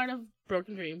Boulevard of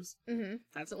Broken Dreams. Mm-hmm.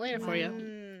 That's Atlanta for you.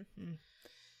 Mm.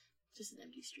 Just an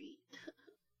empty street.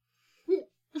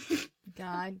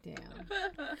 God damn.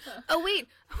 Oh wait,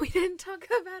 we didn't talk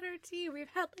about our tea. We've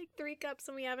had like 3 cups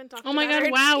and we haven't talked. Oh my about god,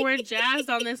 our wow, tea. we're jazzed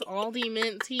on this Aldi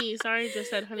mint tea. Sorry, just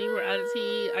said, honey, we're out of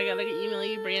tea. I gotta email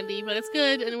you brandy, but it's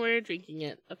good and we're drinking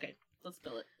it. Okay, let's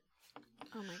spill it.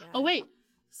 Oh my god. Oh wait,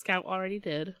 Scout already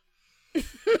did.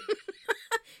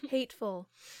 Hateful.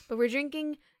 But we're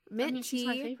drinking mint I mean, she's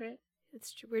my tea. favorite.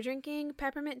 It's true. We're drinking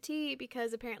peppermint tea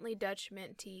because apparently Dutch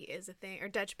mint tea is a thing, or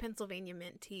Dutch Pennsylvania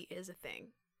mint tea is a thing.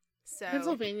 So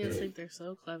Pennsylvanians think they're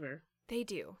so clever. they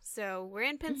do. So we're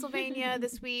in Pennsylvania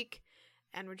this week,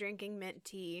 and we're drinking mint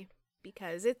tea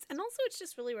because it's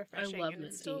just really refreshing. love and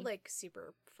mint it's still tea. like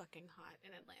super fucking hot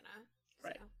in Atlanta.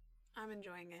 Right. So I'm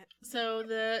enjoying it. So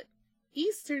the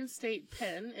Eastern State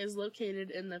Pen is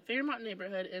located in the Fairmont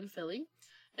neighborhood in Philly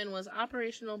and was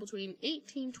operational between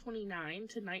 1829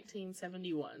 to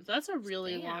 1971. So that's a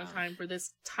really long Damn. time for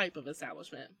this type of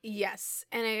establishment. Yes,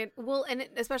 and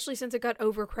especially since it got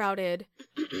overcrowded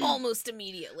almost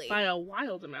immediately. By a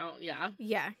wild amount, yeah.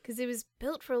 Yeah, because it was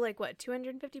built for like what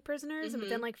 250 prisoners, and Mhm.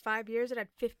 within like 5 years, it had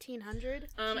 1,500.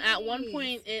 At one Jeez.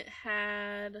 point, it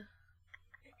had...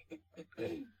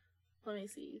 Let me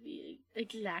see the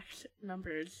exact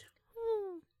numbers.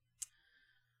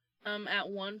 At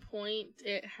one point,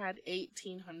 it had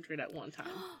 1,800 at one time.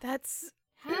 That's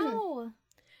How?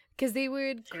 because they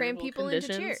would cram Terrible people into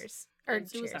conditions chairs or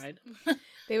And chairs. suicide.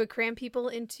 They would cram people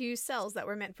into cells that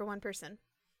were meant for one person.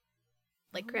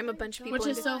 Like Oh cram a my bunch of God. people.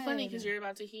 Which is into- so funny because you're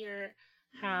about to hear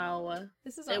how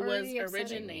This is it was already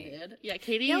upsetting me. originated. Yeah,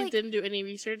 Katie Yeah, like- didn't do any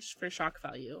research for shock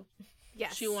value.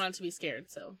 yes, She wanted to be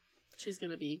scared, so she's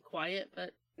gonna be quiet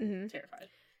but terrified.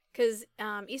 because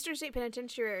Eastern State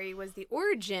Penitentiary was the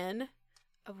origin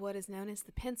of what is known as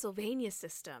the Pennsylvania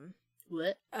system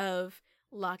What? of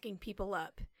locking people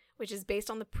up, which is based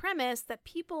on the premise that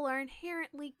people are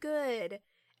inherently good,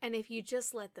 and if you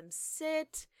just let them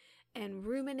sit and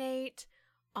ruminate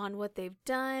on what they've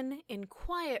done in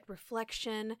quiet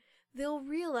reflection, they'll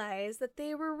realize that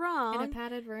they were wrong. In a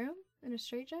padded room? In a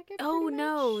straitjacket? Oh pretty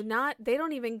no, much? not they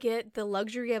don't even get the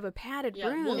luxury of a padded Yeah,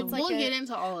 room. we'll, It's like we'll a- get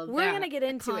into all of We're that. gonna get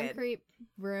into it. Concrete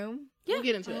room? We'll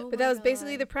get into Oh it. But that my was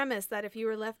basically God. the premise that if you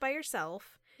were left by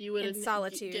yourself, You would in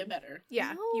solitude. get better.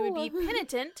 yeah, you would be No.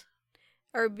 penitent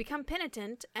or become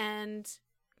penitent and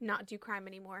not do crime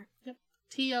anymore.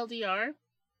 TLDR,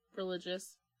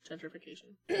 religious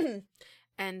gentrification.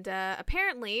 And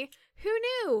apparently, who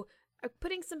knew?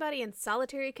 Putting somebody in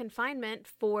solitary confinement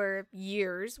for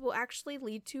years will actually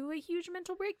lead to a huge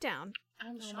mental breakdown.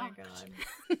 I'm Oh my shocked.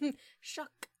 god.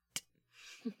 Shock.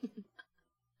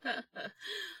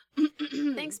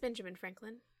 Thanks, Benjamin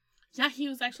Franklin. Yeah, he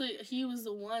was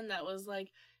the one that was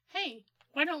like, hey,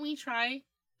 why don't we try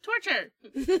torture?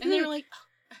 And they were like,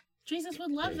 oh, Jesus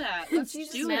would love that. Let's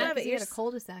Jesus do would it. love it. He had You're a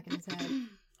cul-de-sac in his head.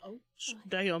 Oh,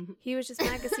 damn. He was just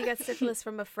mad because he got syphilis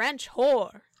from a French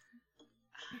whore.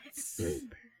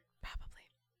 Probably.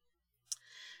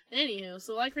 Anywho,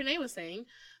 so like Renee was saying,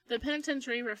 The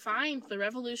penitentiary refined the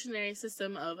revolutionary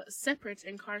system of separate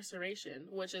incarceration,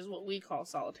 which is what we call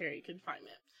solitary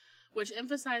confinement, which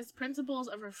emphasized principles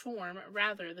of reform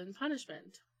rather than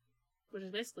punishment, which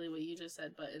is basically what you just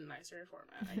said, but in nicer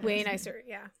format. I guess. Way nicer,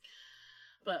 yeah.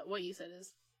 But what you said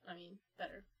is,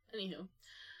 better. Anywho.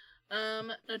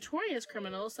 Notorious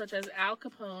criminals such as Al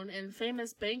Capone and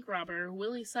famous bank robber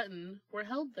Willie Sutton were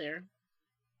held there.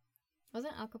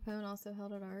 Wasn't Al Capone also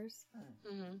held at ours?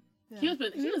 Mm-hmm. Yeah.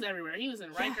 He was everywhere. He was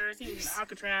in Rikers. He was in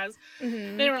Alcatraz.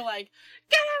 Mm-hmm. They were like,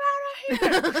 get him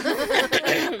out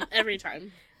of here! Every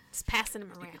time. Just passing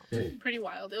them around. Pretty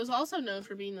wild. It was also known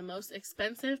for being the most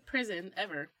expensive prison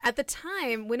ever. At the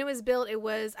time, when it was built, it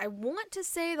was, I want to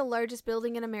say, the largest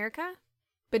building in America,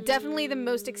 but definitely the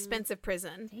most expensive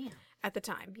prison. Damn. At the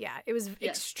time. Yeah, it was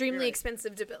Yes, extremely you're right.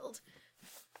 expensive to build.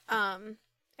 And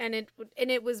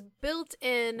it was built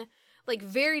in, like,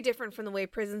 very different from the way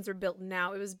prisons are built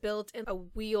now. It was built in a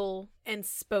wheel and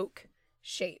spoke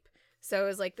shape. So it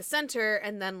was like the center,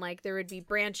 and then like there would be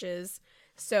branches.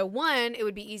 So one, it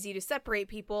would be easy to separate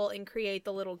people and create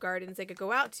the little gardens they could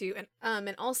go out to,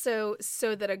 and also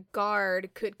so that a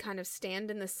guard could kind of stand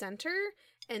in the center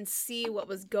and see what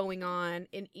was going on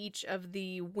in each of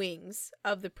the wings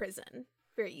of the prison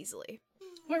very easily.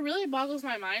 What really boggles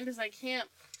my mind is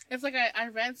it's like I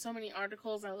read so many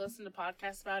articles, I listened to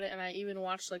podcasts about it, and I even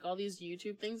watched like all these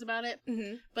YouTube things about it.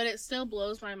 Mm-hmm. But it still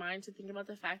blows my mind to think about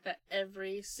the fact that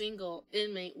every single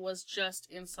inmate was just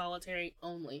in solitary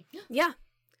only. Yeah.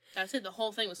 That's it. The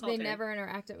whole thing was They solitary. never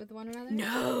interacted with one another?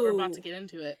 No. We're about to get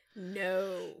into it.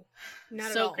 No. Not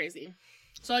at So all. crazy.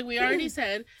 So like we already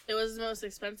said, it was the most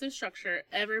expensive structure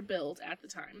ever built at the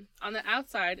time. On the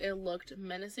outside, it looked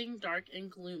menacing, dark, and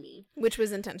gloomy. Which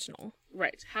was intentional.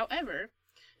 Right. However,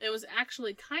 it was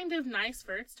actually kind of nice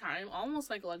for its time, almost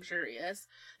like luxurious.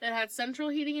 It had central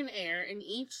heating and air, and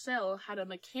each cell had a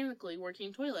mechanically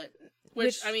working toilet.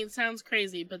 Which, sounds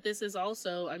crazy, but this is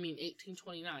also,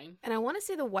 1829. And I want to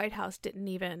say the White House didn't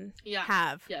even Yeah.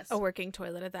 have Yes. a working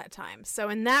toilet at that time. So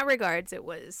in that regards, it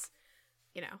was,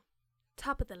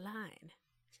 top of the line.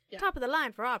 Yeah. Top of the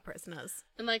line for our prisoners.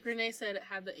 And like Renee said, it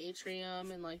had the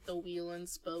atrium and like the wheel and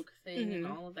spoke thing and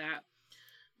all of that.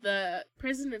 The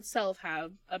prison itself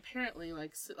had apparently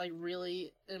like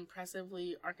really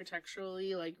impressively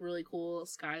architecturally like really cool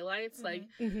skylights. Like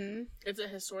Mm-hmm. it's a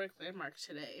historic landmark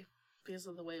today because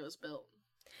of the way it was built.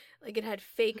 Like it had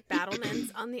fake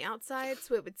battlements on the outside,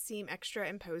 so it would seem extra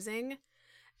imposing.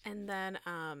 And then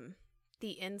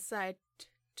the inside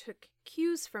took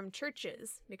cues from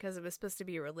churches because it was supposed to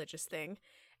be a religious thing.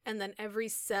 And then every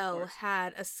cell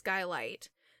had a skylight.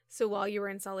 So while you were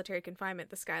in solitary confinement,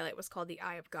 the skylight was called the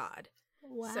Eye of God.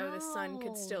 Wow. So the sun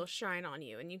could still shine on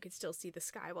you and you could still see the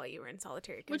sky while you were in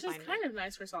solitary Which confinement. is kind of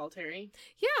nice for solitary.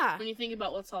 Yeah. When you think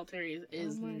about what solitary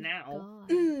is Oh my now,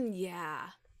 God. Yeah.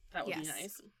 that would be Yes.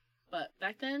 nice. But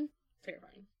back then,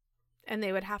 terrifying. And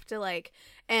they would have to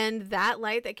and that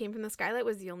light that came from the skylight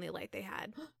was the only light they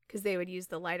had because they would use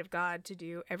the light of God to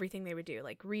do everything they would do,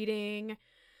 like reading.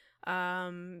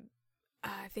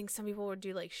 I think some people would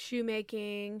do like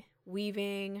shoemaking,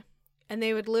 weaving, and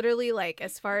they would literally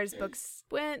as far as books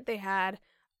went, they had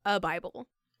a Bible.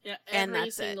 Yeah, And every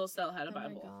that's it. single cell had a Oh my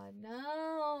Bible. God,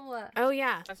 no. Oh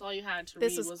yeah, That's all you had to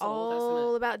this read was was the Old Testament.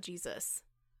 all about Jesus.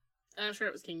 And I'm sure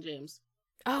it was King James.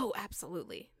 Oh,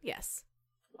 absolutely, yes.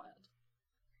 Wild.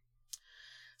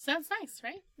 Sounds nice,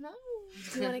 right? No.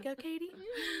 Do you want to go, Katie?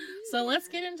 So let's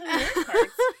get into the weird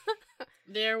parts.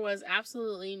 There was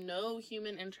absolutely no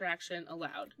human interaction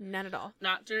allowed. None at all.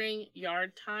 Not during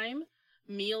yard time,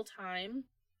 meal time,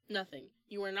 nothing.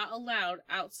 You were not allowed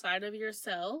outside of your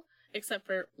cell except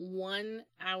for 1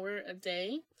 hour a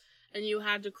day. And you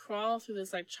had to crawl through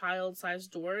this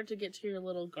child-sized door to get to your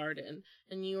little garden.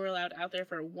 And you were allowed out there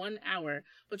for 1 hour,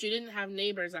 but you didn't have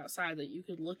neighbors outside that you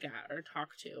could look at or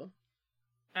talk to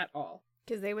at all.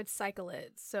 Because they would cycle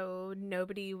it, so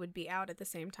nobody would be out at the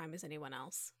same time as anyone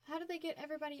else. How did they get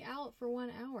everybody out for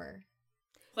 1 hour?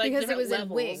 Because it different was in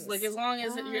wings. Like as long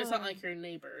as it's not Oh. like your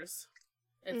neighbors.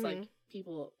 It's like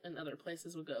people in other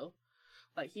places would go.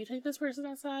 Like, you take this person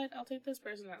outside, I'll take this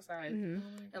person outside. Mm-hmm. Oh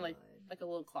my And like a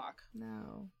little clock.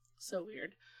 No. So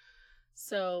weird.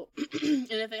 So, and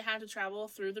if they had to travel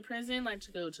through the prison, like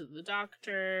to go to the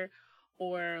doctor,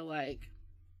 or like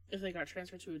if they got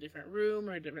transferred to a different room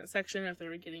or a different section, if they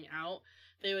were getting out,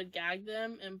 they would gag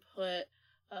them and put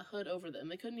a hood over them.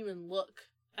 They couldn't even look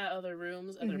at other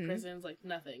rooms, other prisons, like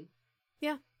nothing.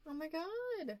 Oh my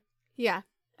God. Yeah.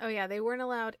 Oh, yeah. They weren't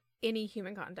allowed any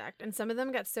human contact. And some of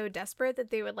them got so desperate that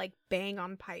they would bang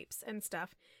on pipes and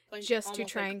stuff Like just to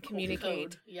almost try like and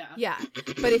communicate. code. Yeah. Yeah.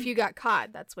 But if you got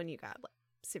caught, that's when you got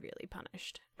severely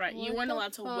punished. Right. You What weren't the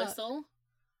allowed to fuck? whistle.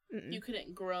 Mm-mm. You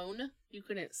couldn't groan. You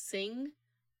couldn't sing.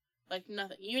 Like,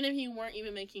 nothing. Even if you weren't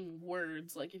even making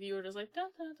words. Like, if you were just like, da,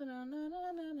 da, da, da, da,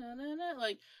 da, da, da, da,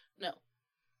 like, no.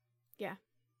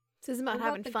 This is What about about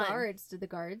having the fun. guards? Did the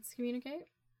guards communicate?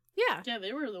 Yeah. Yeah,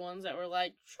 they were the ones that were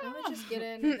like, I would just get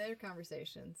into their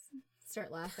conversations.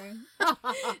 Start laughing.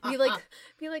 Be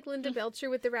like Linda Belcher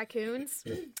with the raccoons.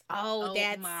 oh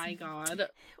my god.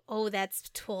 Oh, that's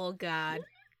tall God.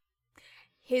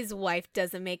 His wife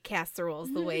doesn't make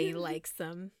casseroles the way he likes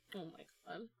them. Oh my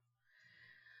god.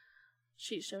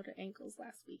 She showed her ankles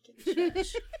last week in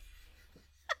church.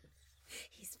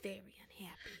 He's very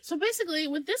unhappy. So basically,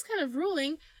 with this kind of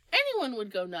ruling, anyone would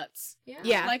go nuts.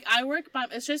 Yeah. Like, I work by,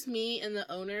 it's just me and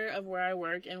the owner of where I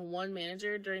work and one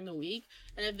manager during the week.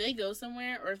 And if they go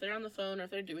somewhere, or if they're on the phone, or if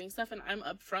they're doing stuff, and I'm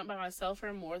up front by myself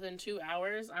for more than 2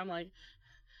 hours, I'm like,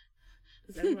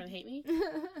 does everyone hate me?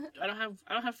 I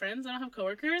don't have friends. I don't have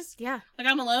coworkers. Yeah. Like,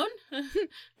 I'm alone.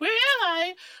 Where am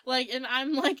I? Like, and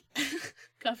I'm like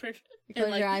covered You in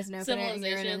close like your eyes and open it, and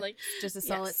you're in civilization. a, Like, just a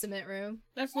solid Yes. cement room.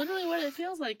 that's literally what it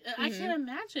feels like. And I can't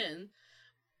imagine.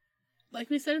 Like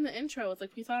we said in the intro, it's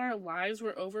like we thought our lives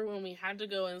were over when we had to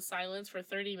go in silence for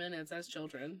 30 minutes as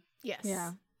children. Yes.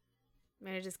 Yeah.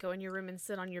 Man, just go in your room and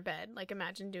sit on your bed. Like,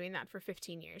 imagine doing that for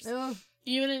 15 years. Oh,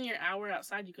 Even in your hour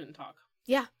outside, you couldn't talk.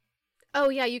 Yeah. Oh,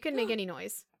 yeah, you couldn't make any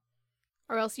noise.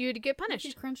 Or else you would get you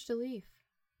punished. crunched a leaf.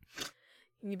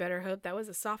 You better hope that was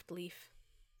a soft leaf.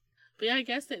 But yeah, I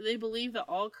guess that they believe that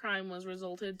all crime was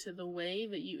resulted to the way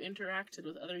that you interacted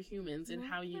with other humans and What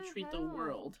how you the treat the hell?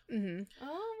 world. Mm-hmm.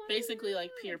 Oh my Basically,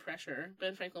 like God. peer pressure.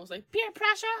 Ben Franklin was like, peer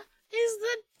pressure is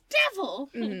the devil.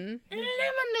 Mm-hmm. He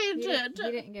Eliminated.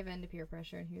 didn't give in to peer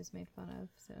pressure, and he was made fun of.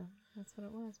 So that's what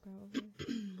it was,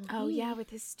 probably. Oh, yeah, with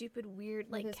his stupid, weird,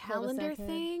 With like, his calendar cul-de-sac head.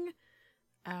 thing.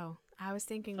 Oh, I was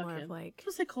thinking Fuck more him. of, like...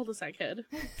 What's a cul-de-sac head?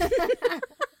 Oh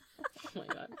my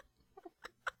god.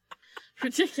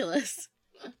 Ridiculous.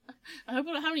 I hope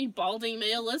I don't have any balding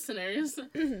male listeners.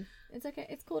 It's okay.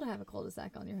 It's cool to have a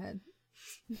cul-de-sac on your head.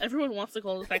 Everyone wants a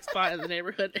cul-de-sac spot in the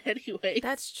neighborhood anyway.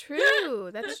 That's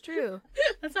true. That's true.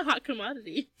 That's a hot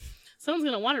commodity. Someone's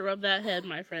gonna want to rub that head,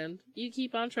 my friend. You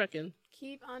keep on trucking.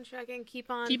 Keep on trucking. Keep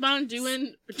on... Keep on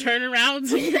doing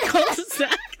turnarounds in your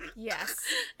cul-de-sac. Yes.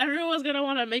 Everyone's gonna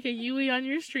want to make a Yui on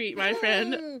your street, my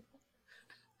friend.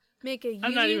 Make a Yui.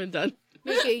 I'm not even done.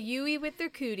 Make a Yui with their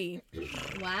cootie.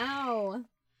 Wow.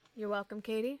 You're welcome,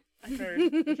 Katie. I heard,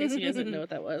 in case you guys didn't know what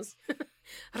that was.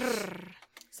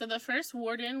 So the first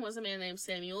warden was a man named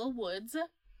Samuel Woods.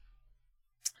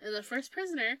 And the first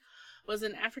prisoner was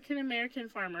an African-American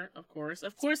farmer, of course.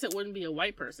 Of course it wouldn't be a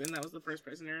white person. That was the first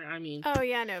prisoner. I mean, Oh,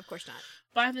 yeah, no, of course not.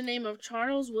 by the name of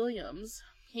Charles Williams.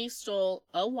 He stole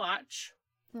a watch,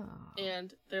 Aw.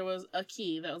 and there was a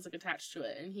key that was like attached to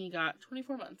it. And he got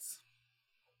 24 months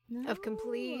Of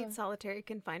complete No. solitary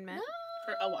confinement.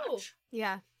 for a watch.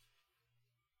 Yeah.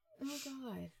 Oh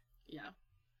God. Yeah,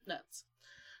 nuts.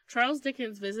 Charles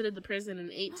Dickens visited the prison in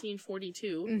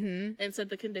 1842 Mm-hmm. and said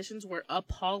the conditions were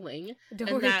appalling. Don't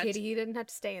And worry, that Katie. He didn't have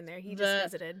to stay in there. He the- just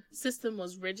visited. System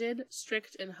was rigid,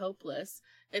 strict, and hopeless.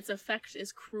 Its effect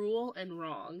is cruel and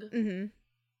wrong. Mm-hmm.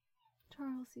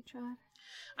 Charles, you tried.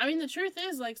 I mean, the truth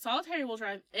is, like, solitary will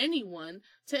drive anyone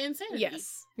to insanity.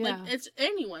 Yes. Like, Yeah. it's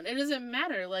anyone. It doesn't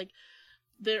matter. Like,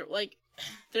 they're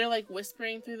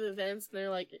whispering through the vents. And they're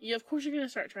like, yeah, of course you're gonna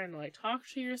start trying to, like, talk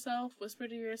to yourself, whisper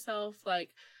to yourself. Like,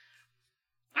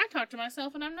 I talk to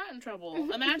myself and I'm not in trouble.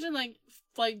 Imagine, like,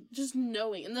 just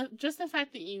knowing. And just the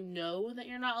fact that you know that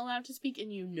you're not allowed to speak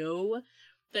and you know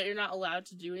that you're not allowed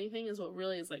to do anything is what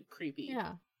really is, like, creepy.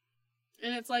 Yeah.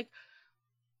 And it's like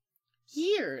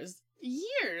years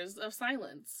of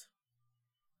silence.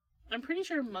 I'm pretty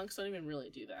sure monks don't even really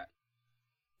do that.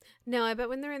 No, I bet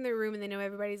when they're in their room and they know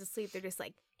everybody's asleep, they're just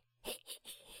like...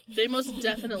 They most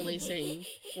definitely sing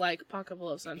like Pocket Full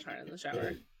of Sunshine in the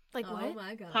shower. Like Oh what?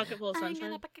 my God. Pocket Full of I got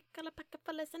Sunshine. a pocket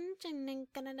full of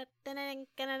sunshine.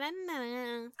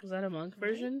 Was Was that a monk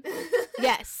version?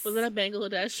 Yes. Was it a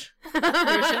Bangladesh?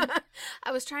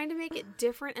 I was trying to make it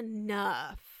different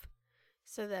enough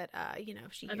so that,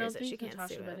 if she I hears don't it, she think can't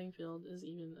sue Natasha it. Bedingfield is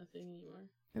even a thing anymore.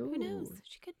 Who knows?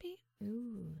 She could be.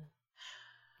 Ooh.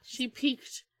 She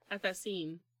peaked at that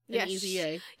scene in Yes, Easy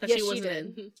A that yes, she she wasn't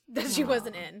did. in. That she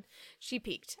wasn't Aw. in. She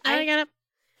peaked. I got it.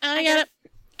 I got it.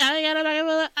 I got it. I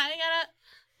got it.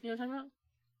 You know what I'm talking about?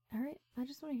 All right. I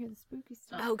just want to hear the spooky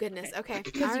stuff. Oh, goodness. Okay.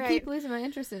 Because All you right. keep losing my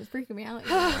interest and it's freaking me out.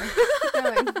 Keep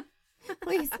going.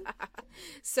 Please.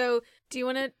 So, do you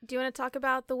want to talk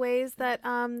about the ways that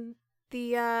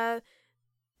the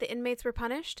inmates were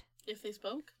punished? If they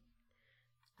spoke.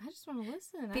 I just want to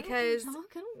listen. Because, I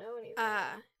don't know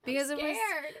anything. because I'm it was,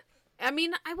 scared. I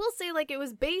mean, I will say, like, it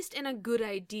was based in a good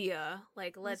idea.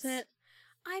 Like, Was it?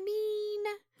 I mean,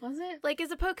 Was it? like,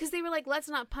 as opposed, because they were like, let's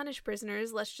not punish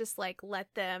prisoners. Let's just, like,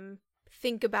 let them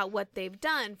think about what they've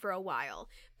done for a while.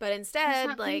 But That's instead,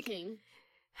 not like, thinking.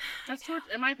 That's torture.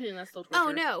 In my opinion, that's still torture.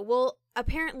 oh no. Well,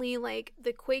 apparently, like,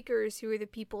 the Quakers, who are the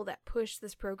people that pushed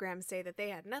this program, say that they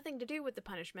had nothing to do with the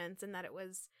punishments and that it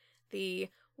was the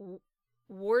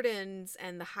wardens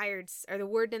and the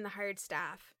warden and the hired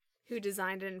staff who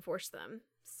designed and enforced them.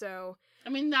 So, I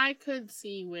mean, I could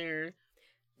see where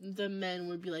the men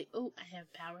would be like, "Oh, I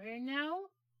have power now."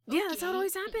 yeah, that's how it Okay.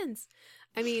 always happens.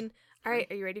 I mean, all right,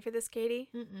 are you ready for this, Katie?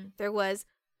 Mm-mm. There was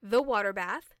the water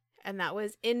bath, and that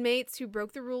was inmates who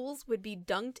broke the rules would be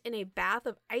dunked in a bath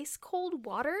of ice cold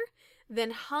water,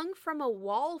 then hung from a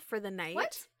wall for the night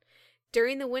What?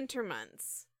 during the winter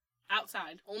months.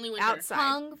 Outside, only winter. Outside.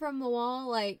 Hung from the wall,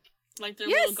 like, Like their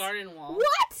Yes. little garden wall.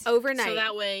 what? Overnight. So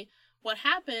that way, what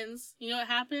happens? You know what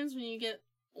happens when you get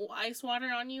ice water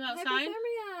on you outside?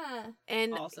 Hypothermia.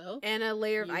 and Also, a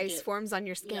layer of you ice get- forms on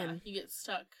your yeah, skin. you get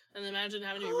stuck. And imagine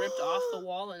having to be ripped off the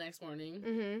wall the next morning.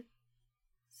 Mm-hmm.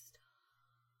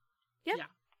 Yep. Yeah.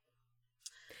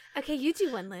 Okay, you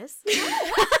do one, Liz.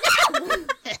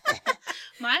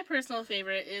 My personal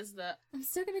favorite is the I'm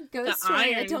still gonna ghost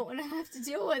train. I iron- don't want to have to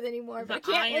deal with anymore, but I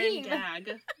the can't iron leave. gag.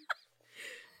 That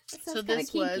So sounds kinda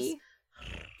this was- kinky.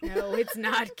 No, it's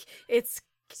not. It's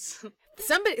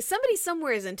somebody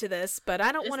somewhere is into this, but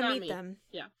I don't It's want to not meet me. them.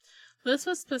 This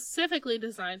was specifically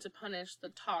designed to punish the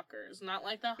talkers, not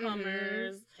like the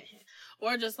hummers,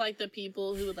 or just like the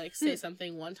people who would like say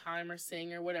something one time or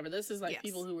sing or whatever. This is like Yes.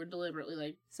 people who were deliberately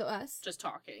like So us. just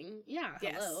talking. Yeah,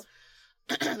 Yes. hello.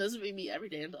 This would be me every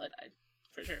day until I died,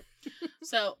 for sure.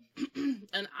 So,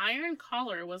 an iron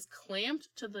collar was clamped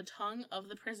to the tongue of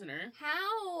the prisoner,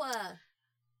 How?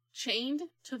 chained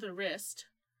to the wrist,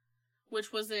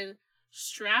 which was then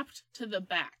strapped to the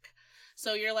back.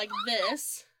 So you're like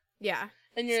this, Yeah,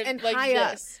 and you're and like high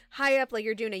this. high up, like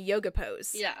you're doing a yoga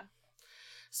pose. Yeah.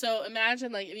 So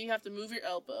imagine like if you have to move your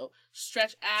elbow,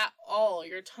 stretch at all,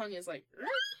 your tongue is like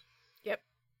Yep.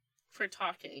 for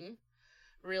talking.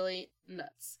 Really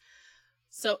nuts.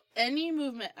 So any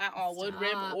movement at all would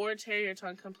rip Stop. or tear your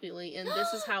tongue completely, and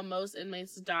this is how most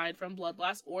inmates died from blood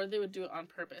loss, or they would do it on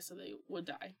purpose, so they would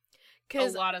die. A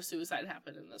Because lot of suicide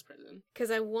happened in this prison.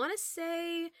 I want to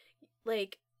say,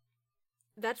 like,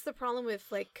 that's the problem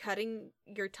with like cutting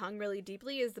your tongue really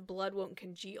deeply is the blood won't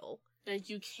congeal. Like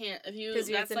you can't if you 'Cause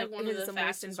that's it's in a- like one because of the it's a moist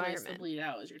fastest ways to environment. bleed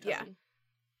out is your tongue. Yeah.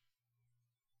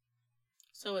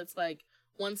 So it's like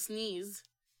one sneeze,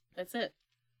 that's it.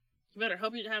 You better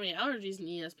hope you don't have any allergies in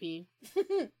ESP.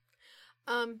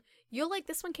 You'll like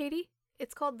this one, Katie.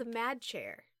 It's called the Mad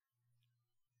Chair.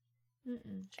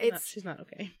 Mm-mm. She's not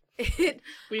okay. It,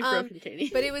 We've Um, broken Katie.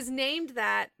 but it was named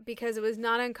that because it was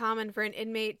not uncommon for an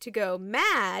inmate to go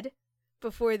mad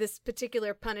before this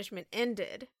particular punishment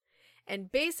ended.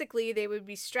 And basically, they would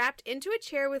be strapped into a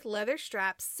chair with leather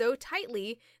straps so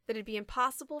tightly that it'd be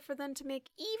impossible for them to make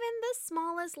even the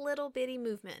smallest little bitty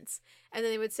movements. And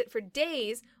then they would sit for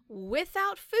days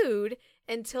without food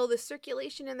until the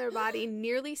circulation in their body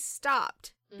nearly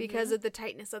stopped because of the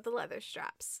tightness of the leather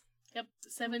straps. Yep,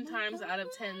 7 times out of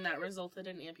 10 that resulted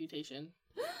in amputation.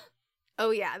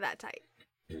 Oh, yeah, that tight.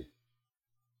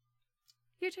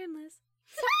 Your turn, Liz.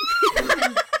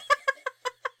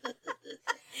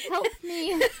 Help me.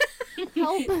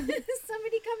 Help.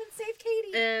 Somebody come and save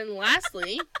Katie. And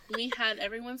lastly, we had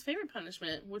everyone's favorite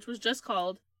punishment, which was just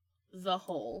called the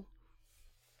hole.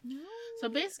 No. So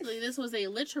basically, this was a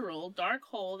literal dark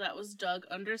hole that was dug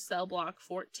under cell block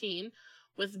 14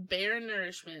 with bare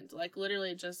nourishment. Like,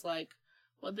 literally just like,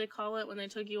 what'd they call it when they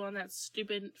took you on that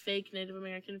stupid fake Native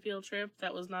American field trip?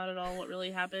 That was not at all what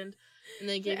really happened. And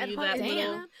they give you that Damn.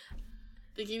 little,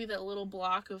 they give you that little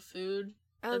block of food.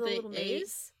 Oh, that the they little ate.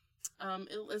 maze?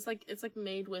 It's like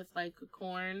made with like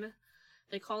corn.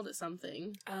 They called it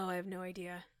something. Oh, I have no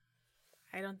idea.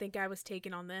 I don't think I was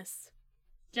taken on this.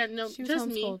 Yeah, no, She was just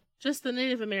me. homeschooled. Just the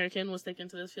Native American was taken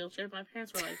to this field trip. My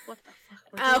parents were like, "What the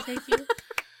fuck? We're Oh. gonna take you?"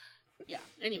 Yeah.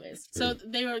 Anyways, so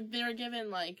they were given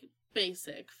like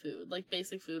basic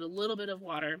food, a little bit of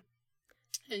water,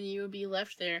 and you would be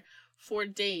left there for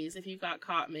days if you got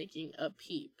caught making a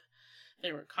peep.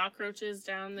 There were cockroaches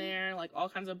down there, like all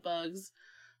kinds of bugs,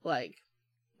 like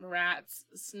rats,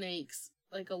 snakes.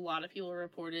 Like a lot of people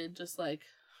reported just like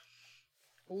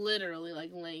literally like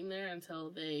laying there until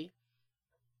they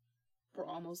were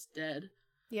almost dead.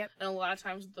 Yep. And a lot of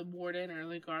times the warden or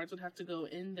the guards would have to go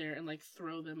in there and like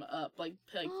throw them up, like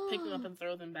pick them up and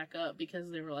throw them back up because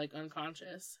they were like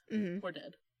unconscious Mm-hmm. or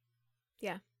dead.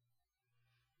 Yeah.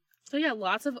 So yeah,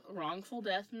 lots of wrongful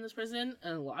death in this prison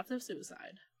and lots of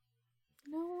suicide.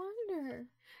 No wonder.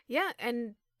 Yeah,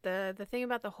 and the thing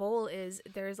about the hole is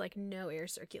there's like no air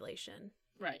circulation.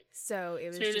 Right. So it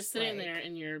was So you're just sitting like, there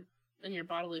in your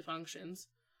bodily functions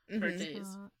for Mhm.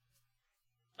 days.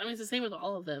 I mean, it's the same with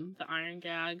all of them. The iron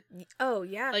gag. Oh,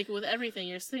 yeah. Like, with everything,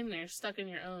 you're sitting there stuck in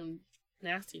your own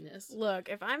nastiness. Look,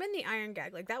 if I'm in the iron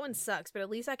gag, like, that one sucks, but at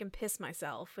least I can piss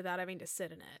myself without having to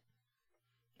sit in it.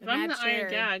 If I'm in the mad iron chair-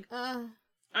 gag, Uh,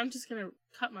 I'm just gonna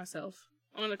cut myself.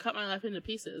 I'm gonna cut my life into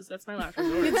pieces. That's my last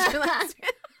resort. It's your last-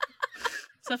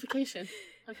 Suffocation.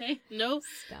 Okay? No,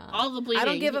 stop. all the bleeding. I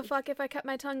don't give a fuck if I cut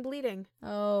my tongue bleeding.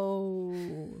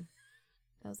 Oh,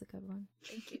 that was a good one.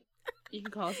 Thank you. You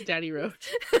can call us Daddy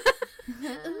Roach.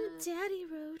 Ooh, Daddy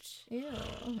Roach.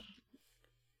 Ew.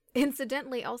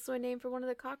 Incidentally, also a name for one of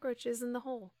the cockroaches in the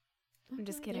hole. I'm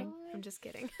just my kidding. God. I'm just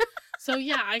kidding. So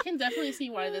yeah, I can definitely see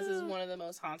why this is one of the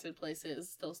most haunted places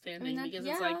still standing, because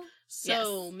it's like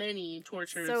so Yes. many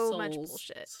tortured So much souls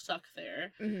bullshit. stuck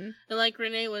there. Mm-hmm. And like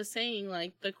Renee was saying,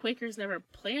 like the Quakers never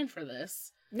planned for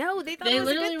this. No, they thought They it was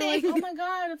a literally good were like, thing. "Oh my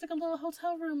god, it's like a little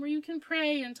hotel room where you can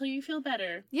pray until you feel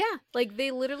better." Yeah, like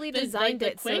they literally designed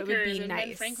like, it so it would be and Ben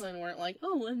nice. Franklin weren't like,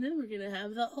 "Oh, and then we're gonna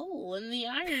have the hole and the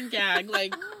iron gag."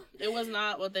 Like it was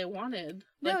not what they wanted.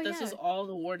 Like No, this yeah. was all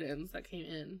the wardens that came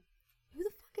in. Who the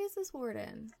fuck is this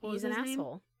warden? What was He's an his name?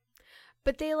 asshole.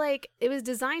 But they it was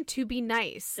designed to be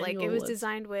nice. Like it Daniel was Woods.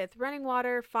 designed with running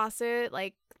water, faucet,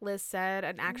 like Liz said,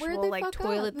 an actual they like fuck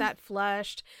toilet up? that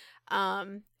flushed.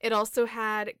 It also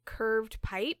had curved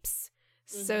pipes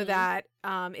so Mhm. that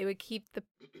it would keep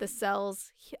the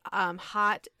cells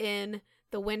hot in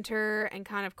the winter and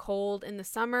kind of cold in the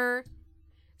summer.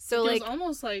 So It like was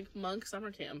almost like monk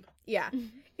summer camp. yeah.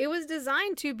 It was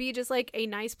designed to be just like a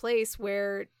nice place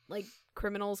where like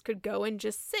criminals could go and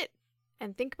just sit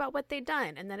and think about what they'd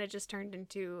done, and then it just turned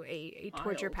into a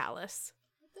torture Wild. palace.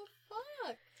 What the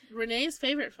fuck? Renee's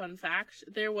favorite fun fact: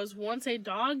 there was once a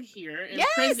dog here Yes!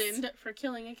 imprisoned for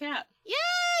killing a cat.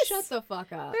 Yes! Shut the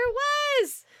fuck up. There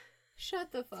was!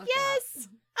 Shut the fuck Yes!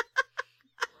 up.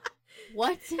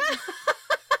 What?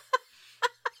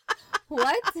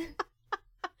 What?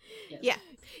 Yes. Yeah.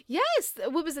 Yes!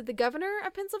 What was it, the governor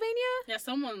of Pennsylvania? Yeah,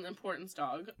 someone important's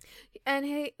dog. And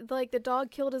he, like, the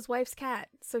dog killed his wife's cat.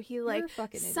 So he, like, You're a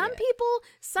fucking some idiot. people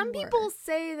You people were.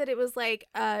 say that it was, like,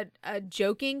 a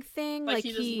joking thing. Like, Like,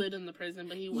 he just lived in the prison,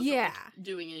 but he wasn't Yeah. like,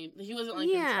 doing any. He wasn't like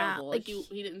Yeah, in trouble. Like like,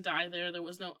 he didn't die there. There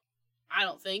was no. I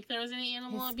don't think there was any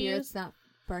animal His abuse. spirit's not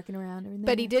barking around or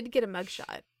but he did get a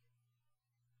mugshot.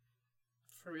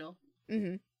 For real.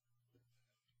 Mm-hmm.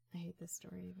 I hate this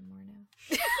story even more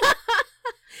now.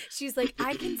 She's like,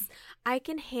 I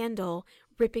can handle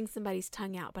ripping somebody's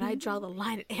tongue out, but I draw the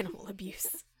line at animal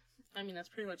abuse. I mean, that's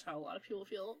pretty much how a lot of people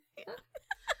feel.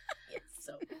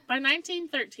 So, by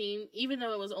 1913, even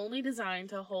though it was only designed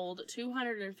to hold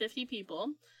 250 people,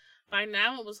 by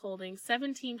now it was holding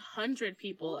 1,700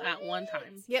 people at one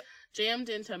time. Yep. Jammed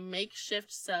into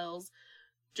makeshift cells,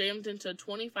 jammed into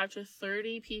 25 to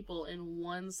 30 people in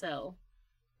one cell.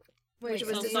 Which Wait,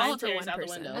 was so designed for solitary's one out the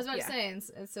person. window. I was about Yeah. to say,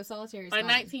 and so solitary is By fine.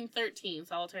 1913,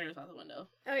 solitary was out the window.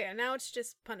 Oh yeah, now it's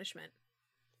just punishment.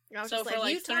 Now it's So just for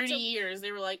like you talk 30 to- years,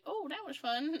 they were like, "Oh, that was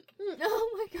fun.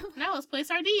 Oh my god. Now let's play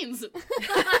sardines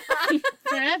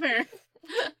forever."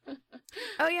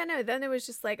 Oh yeah, no. Then it was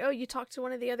just like, oh, you talked to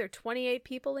one of the other 28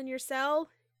 people in your cell.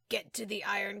 Get to the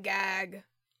iron gag.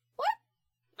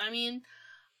 I mean,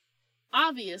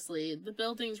 obviously, the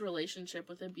building's relationship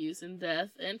with abuse and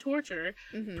death and torture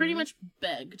Mhm. pretty much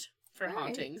begged for Right.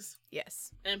 hauntings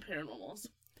Yes. and paranormals.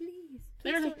 Please.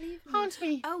 They're Please like, don't leave me. "Haunt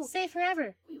me. Oh. Stay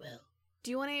forever. We will." Do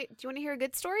you want to hear a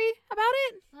good story about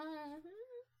it?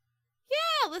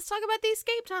 Yeah, let's talk about the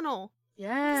escape tunnel.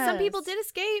 Yeah. Some people did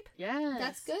escape. Yeah.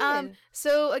 That's good.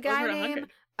 So a guy Over named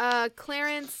 100.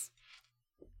 Clarence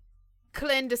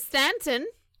Clendestanton,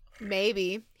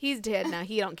 maybe he's dead now.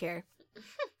 He don't care.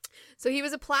 So he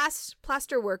was a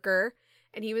plaster worker,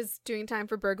 and he was doing time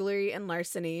for burglary and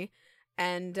larceny.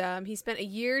 And he spent a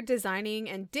year designing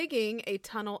and digging a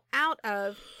tunnel out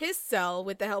of his cell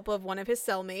with the help of one of his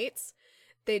cellmates.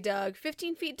 They dug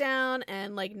 15 feet down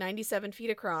and like 97 feet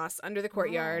across under the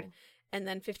courtyard, Wow. and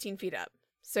then 15 feet up.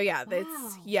 So yeah, Wow.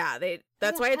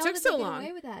 that's How why the it hell took did so they get long.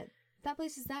 away with that? That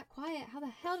place is that quiet. How the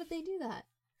hell did they do that?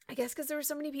 I guess because there were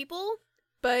so many people,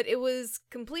 but it was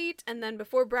complete. And then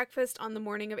before breakfast on the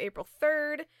morning of April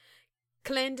 3rd,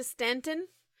 Clendestanton,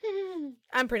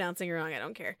 I'm pronouncing it wrong, I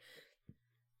don't care.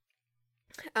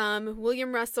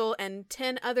 William Russell and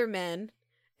 10 other men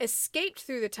escaped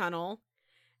through the tunnel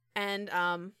and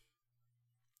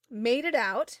made it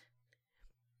out.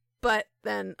 But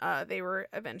then they were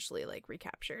eventually like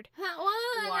recaptured.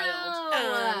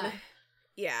 Wild.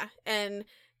 Yeah, and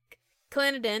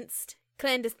clandestine.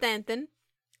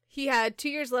 He had 2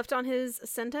 years left on his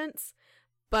sentence,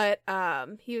 but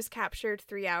he was captured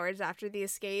 3 hours after the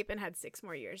escape and had 6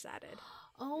 more years added.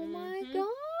 Oh my Mhm.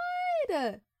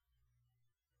 god.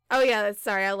 Oh yeah,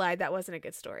 sorry, I lied. That wasn't a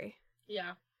good story.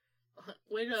 Yeah.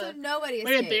 Way So to, nobody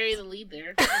way to escaped. bury the lead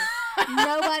there.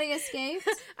 Nobody escaped.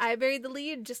 I buried the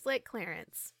lead just like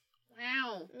Clarence.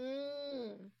 Wow.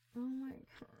 Oh my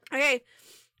god. Okay,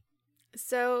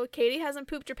 so Katie hasn't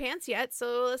pooped her pants yet,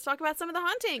 so let's talk about some of the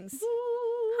hauntings.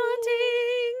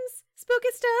 Hauntings, spooky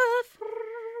stuff.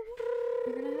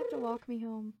 You're gonna have to walk me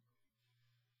home.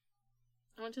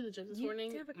 I went to the gym this You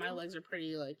morning. have a My car. legs are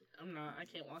pretty, like, I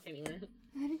can't walk anywhere.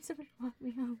 I need somebody to walk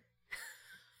me home.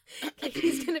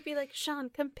 He's gonna be like, Sean,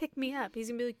 come pick me up. He's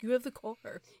gonna be like, you have the car.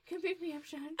 Come pick me up,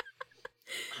 Sean.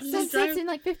 Did you, Sunset's drive, in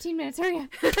like 15 minutes. Hurry up.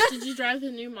 did you drive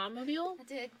the new Mom-mobile? I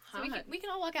did. So Hot. we can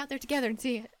all walk out there together and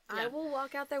see it. I Yeah. will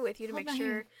walk out there with you to Hold make my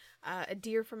sure a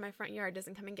deer from my front yard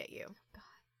doesn't come and get you.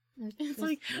 It's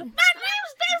like, my name's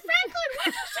Ben Franklin!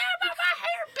 What'd you say about my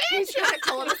hair, bitch? He's got a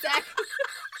cul-de-sac.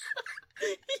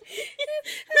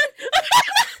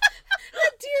 A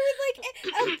deer with like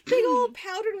a big old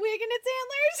powdered wig in its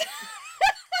antlers.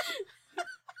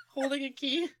 Holding a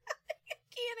key.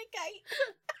 Key and a kite.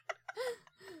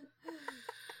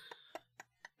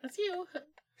 That's you.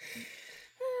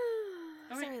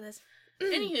 Alright. Sorry, Liz.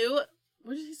 Anywho,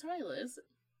 what did you say, sorry, Liz?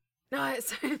 No,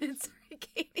 sorry, sorry,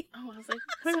 Katie. Oh, I was like,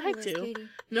 what did I Liz, do? Katie.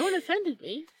 No one offended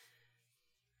me.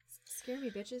 Scare me,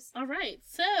 bitches. All right,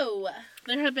 so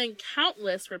there have been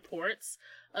countless reports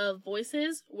of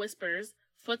voices, whispers,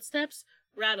 footsteps,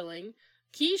 rattling,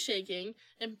 key shaking,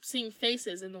 and seeing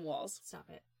faces in the walls. Stop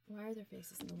it. Why are there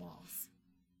faces in the walls?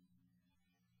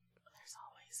 There's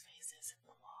always faces in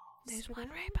the walls. There's one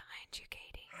right behind you,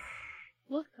 Katie.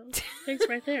 Look, that was a face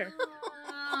right there.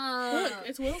 Look,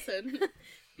 it's Wilson.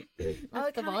 Oh,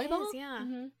 it the kinda volleyball? is, yeah.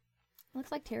 hmm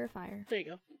Looks like Terrifier. There you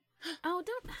go. Oh,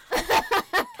 don't. God.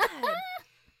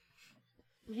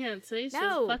 Yeah, today's No.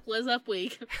 just fuck Liz up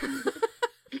week.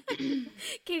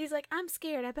 Katie's like, I'm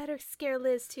scared. I better scare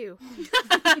Liz too. Where's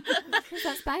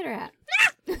that spider at?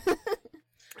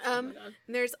 Oh my God.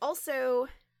 There's also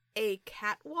a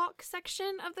catwalk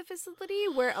section of the facility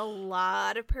where a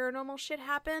lot of paranormal shit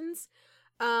happens.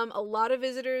 A lot of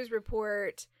visitors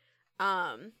report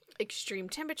extreme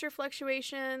temperature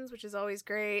fluctuations, which is always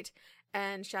great,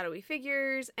 and shadowy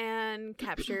figures, and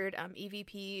captured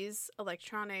EVPs,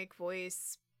 electronic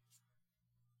voice.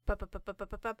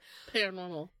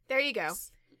 Paranormal. There you go.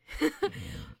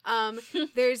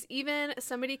 There's even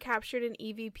somebody captured an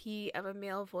EVP of a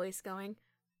male voice going,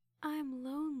 I'm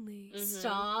lonely. Mhm.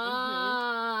 Stop.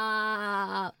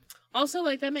 Also,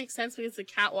 like, that makes sense because the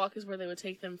catwalk is where they would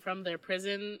take them from their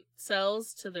prison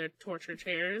cells to their torture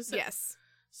chairs. Yes.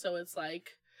 So it's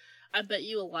like, I bet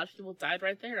you a lot of people died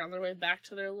right there on their way back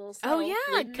to their little cell. Oh yeah,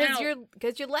 bleeding out.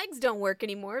 because your legs don't work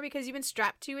anymore because you've been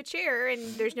strapped to a chair and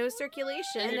there's no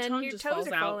circulation And your and tongue your just toes falls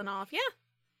are out. falling off. Yeah.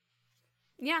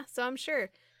 Yeah, so I'm sure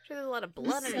there's a lot of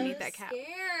blood So underneath that cap.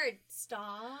 Scared.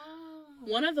 Stop.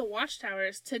 One of the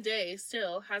watchtowers today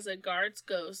still has a guard's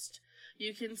ghost.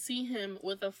 You can see him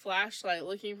with a flashlight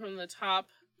looking from the top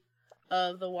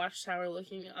of the watchtower,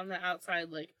 looking on the outside,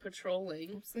 like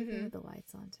patrolling. I'm sleeping Mhm. with the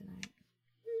lights on tonight.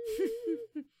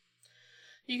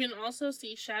 You can also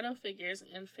see shadow figures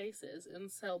and faces in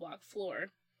cell block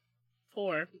floor.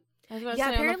 4. I was about to Yeah, say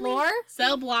on the apparently- floor.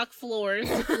 Cell block floors.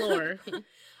 Floor.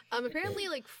 Apparently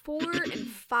like 4 and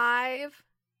 5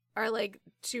 are like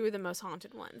 2 of the most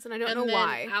haunted ones, and I don't And know then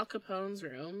why. Al Capone's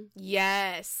room.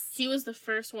 Yes. He was the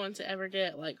first one to ever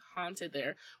get like haunted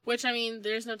there. Which, I mean,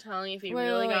 there's no telling if he Wait,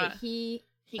 really wait, got. He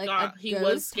like got. a He was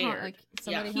ghost scared. like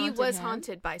somebody Yeah. He haunted was him?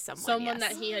 haunted by someone. Someone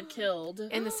yes. that he had killed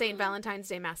in the St. Valentine's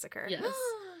Day massacre. Yes.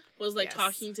 was like Yes.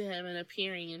 talking to him and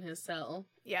appearing in his cell.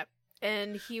 Yep.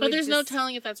 And he But would there's no just-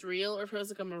 telling if that's real or if it was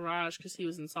like a mirage because he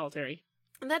was in solitary.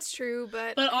 That's true,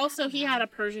 but But also, he had a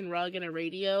Persian rug and a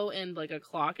radio and like a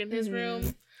clock in his Mhm.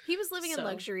 room. he was living in So,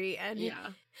 luxury, and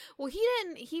Yeah.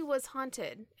 he was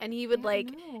haunted, and he would Yeah,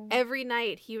 like no. every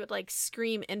night he would like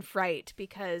scream in fright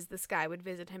because this guy would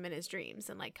visit him in his dreams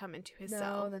and like come into his No,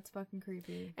 cell. that's fucking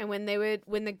creepy. And when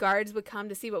the guards would come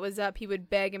to see what was up, he would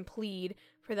beg and plead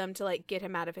for them to like get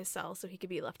him out of his cell so he could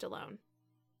be left alone.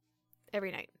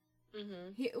 Every night.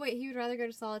 Mm-hmm. He would rather go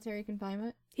to solitary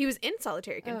confinement. He was in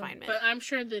solitary Oh. confinement. But I'm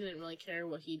sure they didn't really care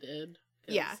what he did.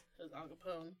 Yeah. Because Al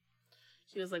Capone,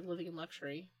 he was like living in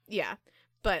luxury. Yeah.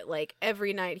 But like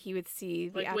every night he would see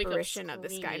the Like, wake up apparition of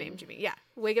this guy screaming. named Jimmy. Yeah.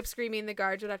 Wake up screaming. The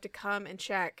guards would have to come and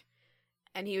check.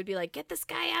 And he would be like, get this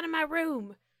guy out of my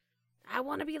room. I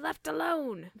want to be left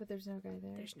alone. But there's no guy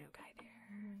there. There's no guy there.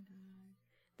 Oh my God.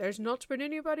 There's not been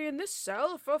anybody in this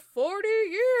cell for 40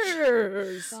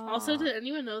 years. Stop. Also, did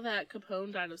anyone know that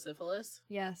Capone died of syphilis?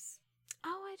 Yes.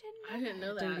 Oh, I I didn't didn't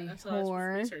know Dirty that. That's what I was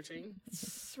whore. researching.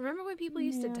 Remember when people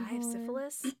used to die of Yeah.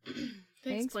 syphilis?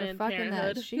 Thanks for Planned fucking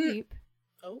Parenthood. that sheep.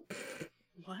 Oh,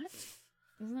 what?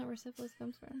 Isn't that where syphilis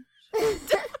comes from?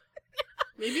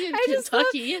 Maybe in I just love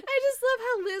Kentucky.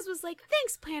 how Liz was like,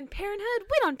 thanks, Planned Parenthood.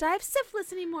 We don't die of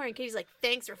syphilis anymore. And Katie's like,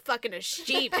 thanks for fucking a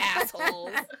sheep,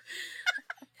 assholes.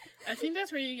 I think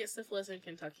that's where you get syphilis in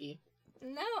Kentucky.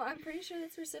 No, I'm pretty sure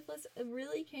that's where syphilis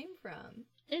really came from.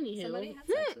 Anywho, Somebody had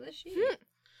sex with a sheep.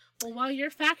 well, while you're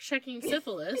fact checking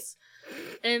syphilis,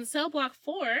 in Cell Block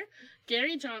 4,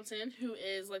 Gary Johnson, who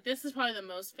is like, this is probably the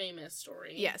most famous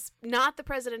story. Yes, not the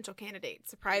presidential candidate,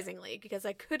 surprisingly, because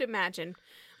I could imagine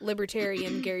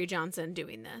libertarian Gary Johnson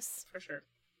doing this. For sure.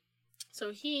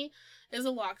 So he is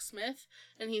a locksmith,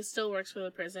 and he still works for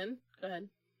the prison. Go ahead.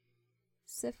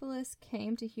 Syphilis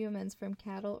came to humans from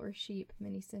cattle or sheep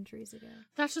many centuries ago.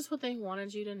 That's just what they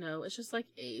wanted you to know. It's just like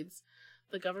AIDS.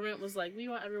 The government was like, we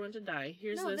want everyone to die.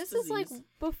 Here's No, this this disease. is like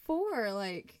before,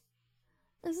 like,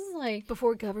 this is like,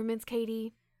 Before governments,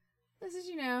 Katie. this is,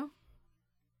 you know.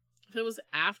 If it was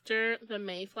after the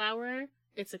Mayflower,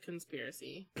 it's a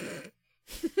conspiracy.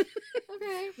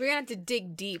 Okay. We're gonna have to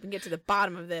dig deep and get to the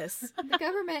bottom of this. The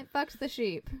government fucks the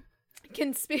sheep.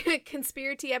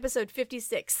 Conspiracy episode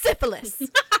 56, syphilis.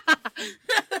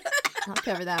 I'll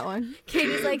cover that one.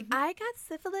 Katie's like, I got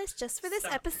syphilis just for this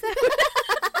Stop. episode.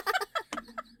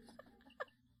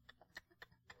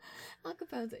 Al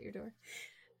Capone's at your door.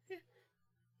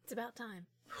 It's about time.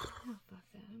 Oh, fuck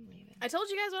that. I'm leaving. I told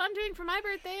you guys what I'm doing for my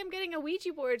birthday. I'm getting a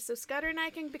Ouija board so Scudder and I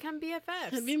can become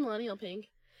BFFs. It'd be millennial pink.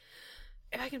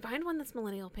 If I can find one that's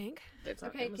millennial pink. It's on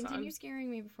Okay, Amazon. continue scaring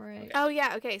me before I... Oh,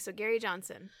 yeah. Okay, so Gary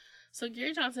Johnson. So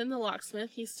Gary Johnson, the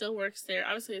locksmith, he still works there.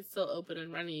 Obviously, it's still open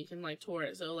and running. You can like tour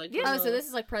it. So like, Yeah. when Oh, the- so this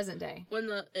is like present day. when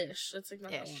the ish. That's like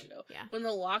not that long Ish, ago. yeah. When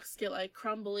the locks get like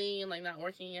crumbly and like not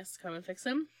working, he has to come and fix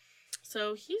them.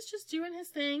 So he's just doing his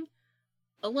thing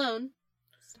alone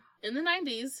Stop. in the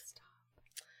 90s. Stop.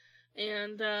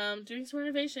 And doing some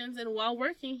renovations, and while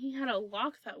working he had a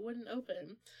lock that wouldn't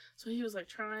open, so he was like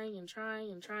trying and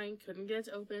trying and trying, couldn't get it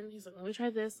to open. He's like, let me try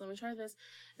this,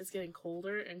 it's getting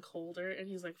colder and colder, and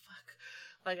he's like, fuck,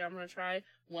 like I'm gonna try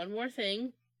one more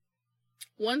thing.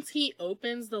 Once he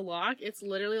opens the lock, it's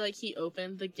literally like he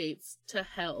opened the gates to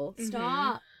hell.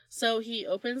 Stop. So he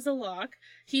opens the lock,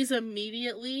 he's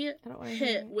immediately I don't want to hear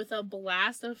hit it. with a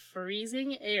blast of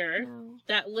freezing air No.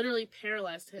 that literally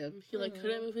paralyzed him. He like Mhm.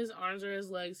 couldn't move his arms or his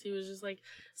legs. He was just like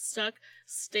stuck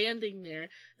standing there.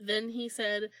 Then he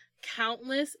said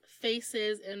countless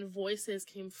faces and voices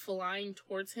came flying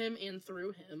towards him and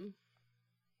through him.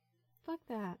 Fuck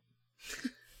that.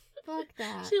 Fuck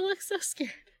that. She looks so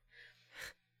scared.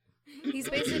 He's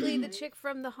basically the chick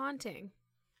from The Haunting.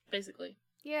 Basically.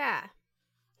 Yeah.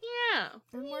 Yeah.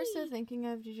 I'm more so thinking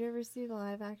of, did you ever see the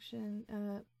live action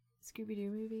Scooby-Doo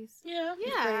movies? Yeah. With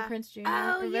Yeah. Freddie Prinze Jr.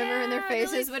 Oh, Remember when their yeah,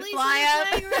 faces the would fleece fly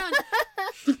would up? fly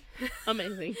around.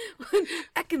 Amazing.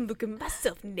 I can look at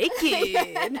myself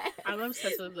naked. I'm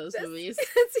obsessed with those movies.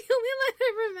 That's the only line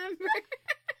I remember.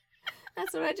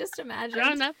 That's what I just imagined. They're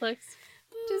on Netflix.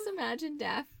 Just imagine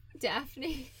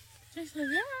Daphne Just like,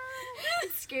 yeah.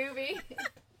 and Scooby.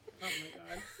 Oh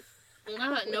my god. Well,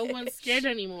 now that no one's scared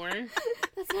anymore,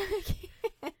 That's how I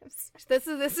can't. This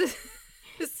is This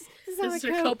is how this I is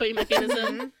your cope. coping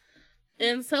mechanism.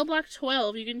 In Cell Block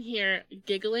 12, you can hear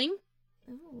giggling,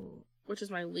 Ooh. which is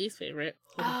my least favorite.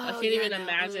 Oh, I can't yeah, even no.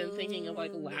 imagine thinking of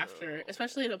like laughter,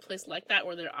 especially in a place like that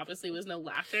where there obviously was no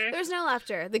laughter. There's no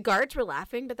laughter. The guards were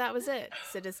laughing, but that was it.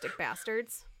 Sadistic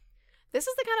bastards. This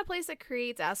is the kind of place that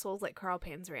creates assholes like Carl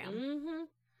Panzram.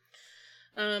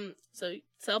 Mm-hmm. So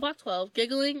Cell Block 12,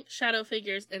 giggling, shadow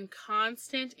figures, and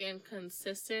constant and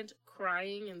consistent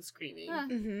crying and screaming. Ah.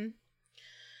 Mm-hmm.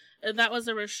 And that was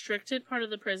a restricted part of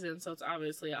the prison, so it's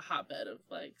obviously a hotbed of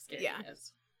like Yeah.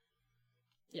 scariness.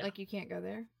 Yeah. Like you can't go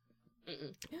there?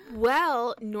 Mm-mm.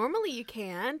 Well, normally you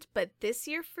can't, but this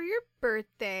year for your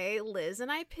birthday, Liz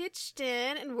and I pitched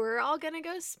in, and we're all gonna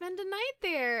go spend a night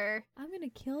there. I'm gonna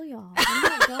kill y'all. I'm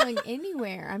not going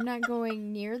anywhere. I'm not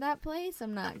going near that place.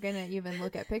 I'm not gonna even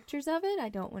look at pictures of it. I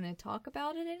don't want to talk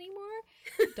about it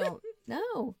anymore. Don't.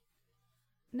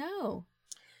 No.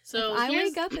 So If I here's-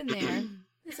 wake up in there,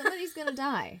 somebody's gonna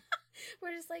die.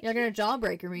 We're just like, You're gonna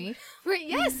jawbreaker me.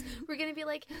 yes, we're gonna be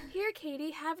like, here,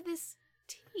 Katie, have this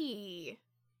tea,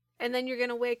 and then you're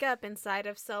gonna wake up inside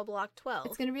of Cell Block 12.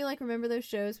 It's gonna be like, remember those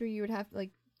shows where you would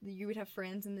have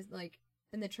friends in this like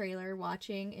in the trailer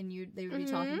watching, and they would be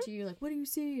talking to you like, "What do you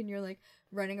see?" And you're like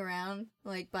running around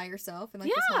like by yourself in like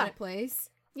this haunted place.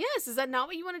 Yes, is that not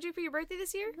what you want to do for your birthday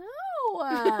this year?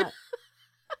 No,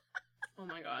 Oh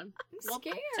my god. I'm Too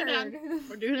scared. bad.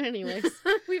 We're doing it anyways.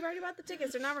 We've already bought the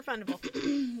tickets. They're not refundable.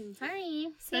 Sorry.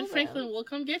 So Ben low. Franklin will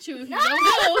come get you if you No!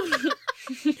 don't go.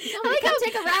 Somebody come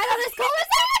take a ride on this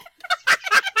cul-de-sac.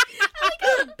 I like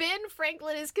how Ben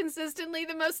Franklin is consistently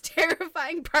the most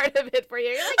terrifying part of it for you.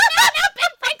 You're like, no, Ben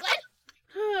Franklin!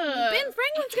 Ben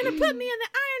Franklin's gonna put me in the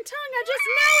iron tongue. I just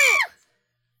know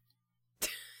it.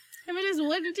 Him and his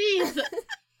wooden teeth.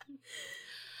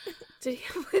 Did he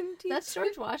have wooden teeth? That's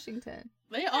George Washington.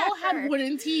 They all have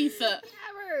wooden teeth.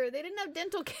 Never. They didn't have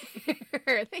dental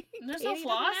care. There's no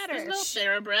floss. There's no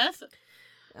TheraBreath.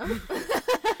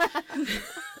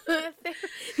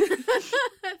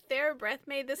 TheraBreath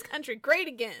made this country great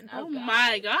again. Oh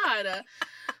my god.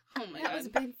 Oh my That was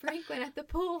god. Ben Franklin at the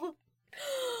pool.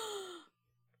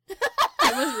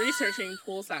 I was researching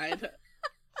poolside.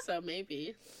 So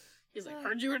maybe. He's like,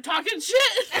 heard you were talking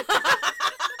shit.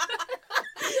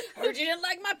 Heard you didn't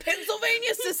like my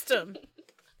Pennsylvania system.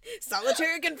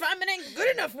 Solitary confinement ain't good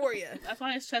enough for you. That's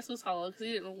why his chest was hollow, because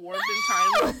he didn't warp in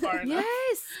time far enough.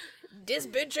 Yes. This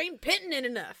bitch ain't pitting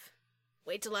enough.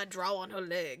 Wait till I draw on her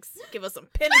legs. Give her some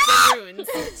pins and ruins.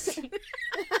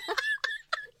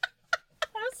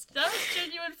 That was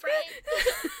genuine, Frank.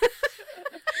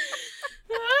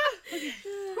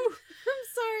 I'm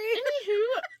sorry.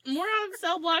 Anywho, more on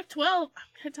Cell Block 12.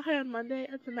 I'm gonna die on Monday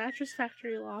at the Mattress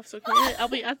Factory lofts, okay? I'll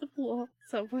be at the pool.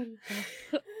 Someone.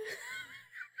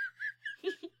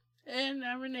 And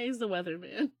now Renee's the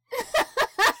weatherman.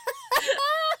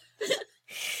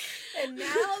 And now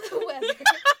the weather.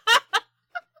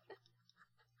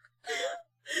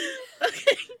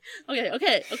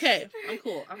 Okay. I'm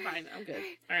cool. I'm fine. I'm good.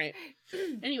 Alright.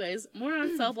 Anyways, more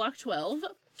on Cell Block 12.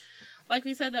 Like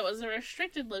we said, that was a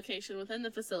restricted location within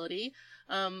the facility.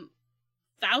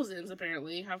 Thousands,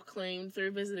 apparently, have claimed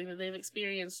through visiting that they've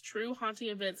experienced true haunting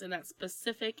events in that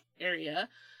specific area.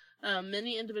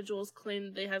 Many individuals claim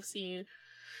that they have seen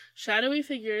shadowy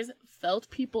figures, felt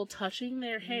people touching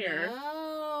their hair,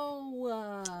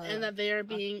 No. and that they are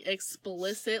being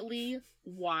explicitly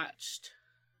watched.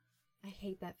 I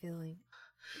hate that feeling.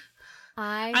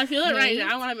 I feel it right hate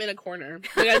now when I'm in a corner.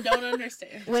 Like, I don't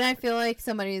understand. when I feel like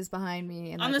somebody is behind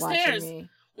me and On like, the watching stairs. me.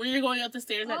 When you're going up the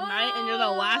stairs at night and you're the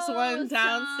last one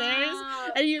downstairs,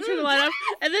 stop. and you turn the light off,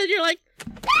 and then you're like,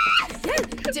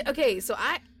 Okay, so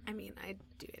I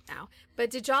do it now. But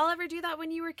did y'all ever do that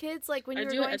when you were kids? Like when I you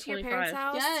were do it going at to your 25. parents'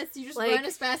 house? Yes, you just Like- run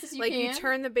as fast as you Like can. you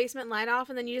turn the basement light off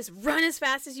and then you just run as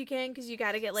fast as you can because you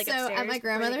got to get like so upstairs. at my before they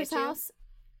grandmother's get you? house,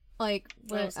 like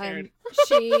when, I'm scared.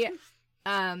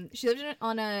 she lived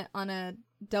on a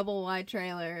double wide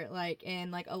trailer, like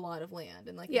in like a lot of land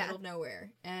in like the Yeah. middle of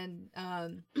nowhere, and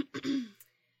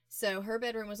so her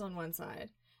bedroom was on one side,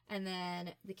 and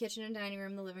then the kitchen and dining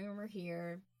room, the living room were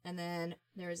here, and then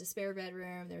there was a spare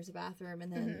bedroom, there was a bathroom,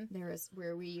 and then there was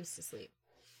where we used to sleep.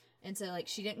 And so like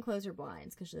she didn't close her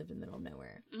blinds because she lived in the middle of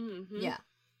nowhere. mm-hmm. Yeah,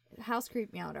 the house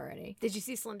creeped me out already. Did you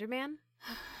see Slender Man?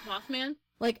 Mothman?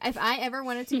 Like, if I ever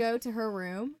wanted to go to her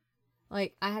room,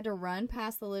 like, I had to run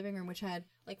past the living room, which had,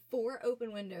 like, 4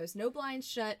 open windows, no blinds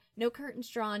shut, no curtains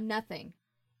drawn, nothing.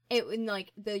 And,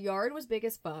 like, the yard was big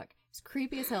as fuck. It was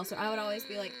creepy as hell, so I would always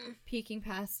be, like, peeking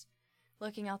past,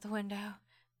 looking out the window,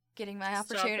 getting my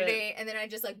Stop opportunity, and then I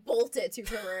just, like, bolted to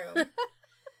her room.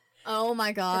 Oh,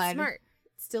 my God. That's smart.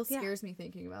 It still Yeah. scares me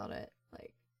thinking about it.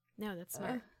 Like, No, that's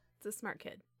smart. It's a smart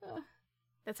kid. uh,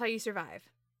 That's how you survive.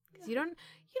 'Cause you don't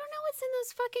know what's in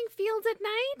those fucking fields at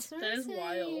night. that's what That I'm is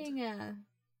wild. saying. Yeah.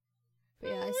 But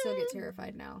yeah, I still get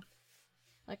terrified now.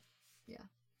 Like, yeah.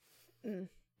 Mm.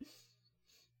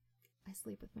 I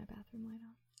sleep with my bathroom light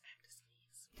on.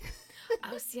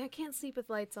 Oh, see, I can't sleep with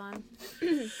lights on.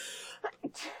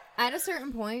 At a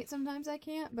certain point, sometimes I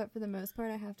can't, but for the most part,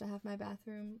 I have to have my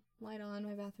bathroom light on,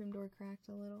 my bathroom door cracked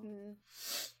a little.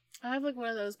 I have, like, one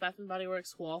of those Bath & Body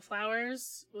Works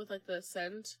wallflowers with, like, the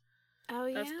scent Oh,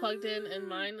 yeah. that's plugged in, and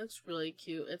mine looks really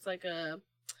cute. It's like it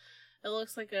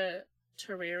looks like a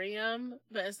terrarium,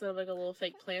 but instead of, like, a little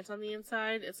fake plant on the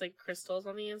inside, it's, like, crystals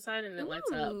on the inside, and it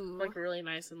lights up, Ooh. like, really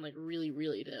nice and, like, really,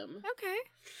 really dim. Okay.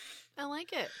 I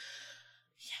like it.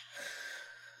 Yeah.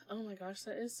 Oh my gosh,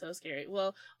 that is so scary.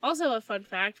 Well, also a fun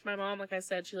fact, my mom, like I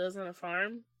said, she lives on a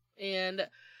farm, and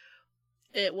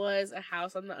it was a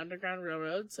house on the Underground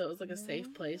Railroad, so it was like a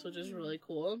safe place, which is really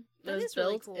cool. That It was is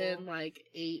really built cool. in like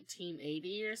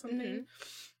 1880 or something.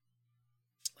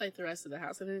 Like the rest of the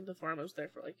house. I think the farm was there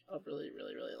for like a really,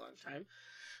 really, really long time.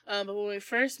 But when we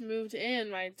first moved in,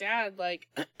 my dad, like,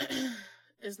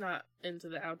 is not into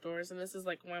the outdoors, and this is,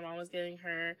 like, my mom was getting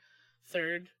her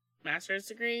 3rd master's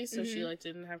degree, so she, like,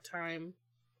 didn't have time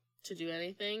to do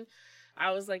anything.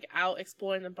 I was, like, out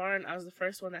exploring the barn. I was the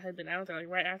first one that had been out there, like,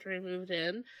 right after we moved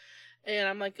in. And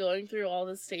I'm, like, going through all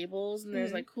the stables, and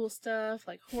there's, like, cool stuff,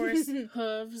 like, horse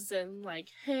hooves and, like,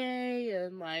 hay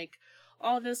and, like,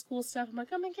 all this cool stuff. I'm like,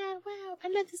 oh, my God, wow, I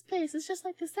love this place. It's just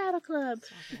like the Saddle Club.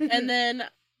 And then,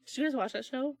 did you guys watch that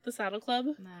show, The Saddle Club?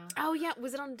 No. Oh, yeah.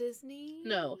 Was it on Disney?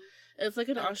 No. It's, like,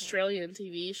 an Okay. Australian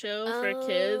TV show for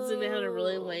kids, and they had a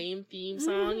really Oh. lame theme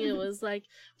song. It was, like,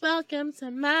 welcome to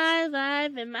my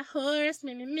life and my horse,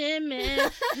 meh, meh, meh, meh.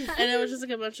 And it was just,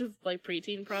 like, a bunch of, like,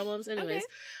 preteen problems. Anyways. Okay.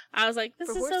 I was like, this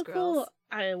For is horse so cool. girls.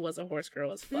 I was a horse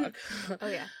girl as fuck. Oh,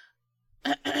 yeah.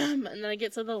 And then I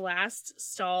get to the last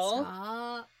stall,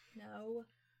 Stop. No.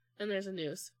 and there's a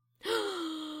noose.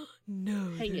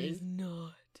 No, Hanging. there's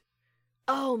not.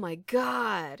 Oh, my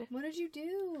God. What did you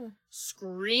do?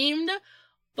 Screamed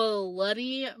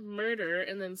bloody murder,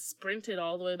 and then sprinted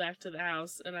all the way back to the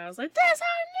house. And I was like, there's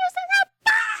our noose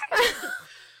in the barn!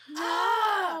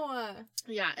 No.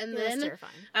 Yeah, and Yeah, that's then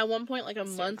terrifying. at one point, like a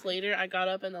That's month terrifying. later, I got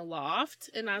up in the loft,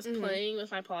 and I was Mhm. playing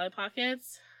with my Polly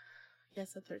Pockets.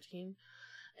 Yes, at 13.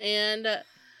 And Polly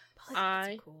Pockets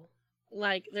I- are cool.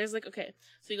 like, there's like, okay,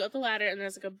 so you go up the ladder, and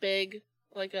there's like a big,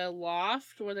 like a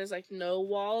loft where there's like no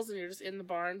walls, and you're just in the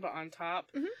barn, but on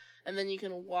top. Mhm. And then you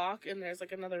can walk, and there's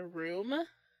like another room,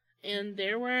 and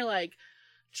there were like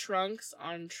trunks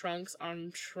on trunks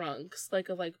on trunks, like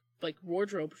of like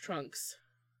wardrobe trunks,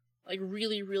 like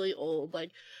really, really old,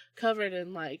 like covered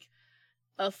in like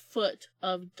a foot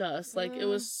of dust. Like it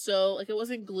was so, like it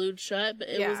wasn't glued shut, but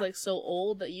it was Yeah. like so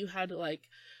old that you had to like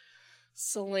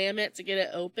slam it to get it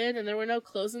open. And there were no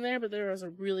clothes in there, but there was a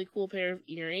really cool pair of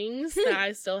earrings that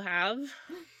I still have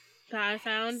that I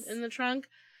found in the trunk.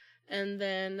 And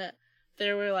then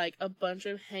there were like a bunch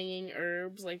of hanging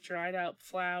herbs, like dried out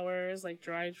flowers, like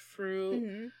dried fruit,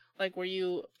 Mm-hmm. like where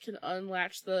you can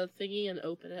unlatch the thingy and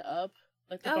open it up,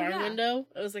 like the Oh, barn yeah. window.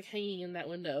 It was like hanging in that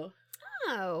window.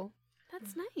 Oh,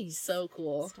 that's nice. So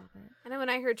cool. Stop it. I know when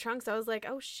I heard trunks, I was like,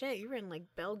 oh shit, you were in like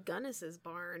Belle Gunnis's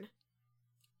barn.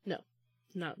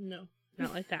 No,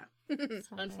 not like that. Stop it.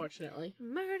 Unfortunately.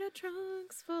 Murder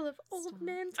trunks full of old Stop.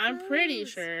 men's I'm pretty clothes.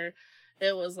 sure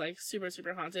it was like super,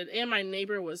 super haunted. And my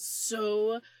neighbor was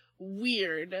so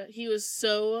weird. He was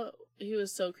so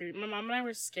creepy. My mom and I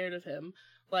were scared of him.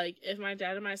 Like, if my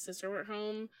dad and my sister were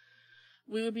home,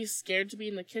 we would be scared to be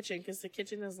in the kitchen, because the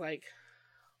kitchen is like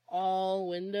all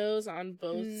windows on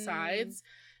both sides.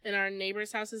 And our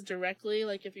neighbor's house is directly,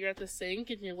 like, if you're at the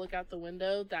sink and you look out the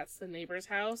window, that's the neighbor's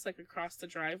house, like, across the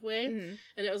driveway. Mhm.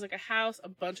 And it was, like, a house, a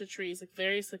bunch of trees, like,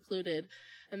 very secluded.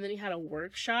 And then he had a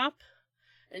workshop,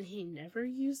 and he never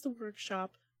used the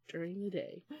workshop during the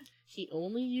day. He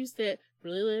only used it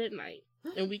really late at night.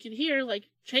 And we could hear, like,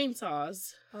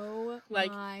 chainsaws, Oh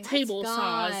like, my table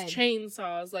God. saws,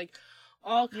 chainsaws, like,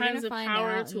 all You're kinds gonna of find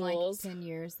power out tools. in like 10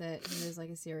 years that he was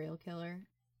like a serial killer.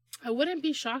 I wouldn't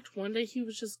be shocked one day he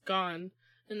was just gone,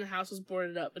 and the house was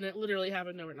boarded up, and it literally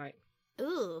happened overnight.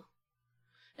 Ooh.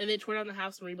 And they tore down the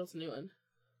house and rebuilt a new one.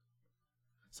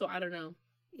 So I don't know.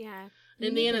 Yeah. You need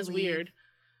Indiana's to leave. weird.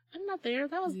 I'm not there.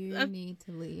 That was You need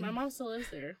to leave. my mom still lives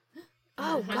there.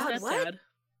 Oh, My God, stepdad. what?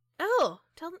 Oh,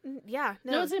 tell them. Yeah,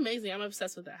 No, no. it's amazing. I'm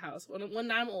obsessed with that house.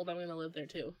 When I'm old, I'm gonna live there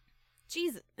too.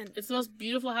 Jesus. And It's the most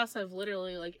beautiful house I've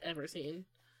literally like ever seen.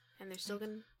 they're still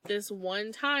gonna. This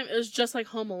one time, it was just like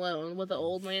Home Alone with the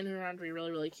old man who turned out to be really,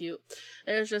 really cute.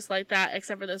 It was just like that,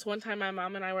 except for this one time my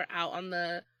mom and I were out on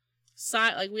the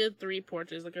side. Like, we had 3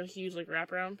 porches, like a huge like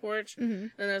wraparound porch. Mm-hmm.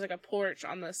 And there's like a porch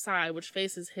on the side which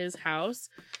faces his house.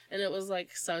 And it was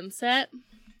like sunset.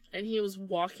 And he was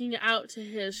walking out to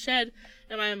his shed.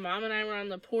 And my mom and I were on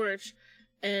the porch.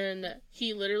 And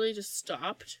he literally just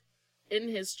stopped in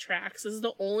his tracks. This is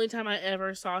the only time I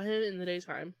ever saw him in the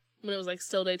daytime. When it was like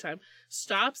still daytime.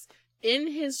 Stops in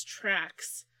his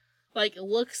tracks. Like,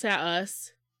 looks at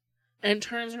us. And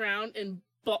turns around and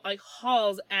like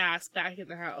hauls ass back in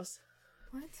the house.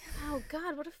 What? Oh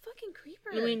God, what a fucking creeper.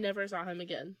 And we never saw him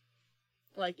again.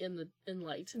 Like, in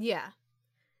light. Yeah.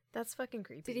 That's fucking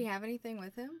creepy. Did he have anything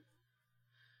with him?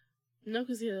 No,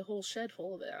 because he had a whole shed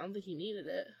full of it. I don't think he needed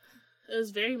it. It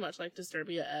was very much like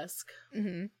Disturbia-esque.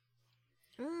 Mm-hmm.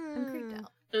 I'm creeped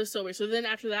out. It was so weird. So then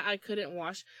after that, I couldn't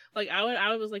wash. Like,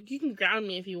 I was like, you can ground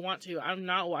me if you want to. I'm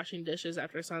not washing dishes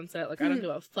after sunset. Like, I don't give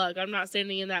a fuck. I'm not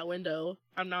standing in that window.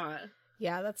 I'm not.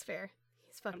 Yeah, that's fair.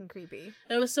 He's fucking creepy.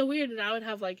 It was so weird. And I would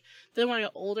have, like, then when I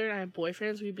got older and I had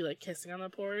boyfriends, we'd be, like, kissing on the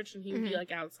porch. And he would be, Mhm.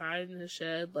 like, outside in his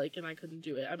shed. Like, and I couldn't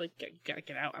do it. I'd be like, you gotta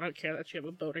get out. I don't care that you have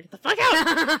a boater. Get the fuck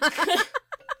out!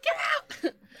 Get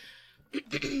out!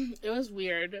 It was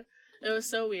weird. It was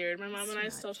so weird. My mom It's and too I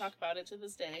still much. talk about it to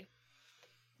this day.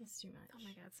 It's too much. Oh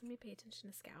my god, somebody pay attention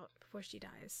to Scout before she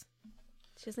dies.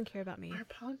 She doesn't care about me. Our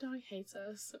pond dog hates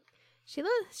us. She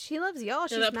loves y'all.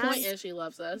 She's Yeah, the mad. point is she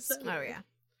loves us. Oh yeah.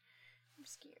 I'm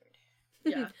scared.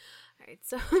 Yeah. All right,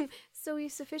 so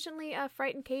we've sufficiently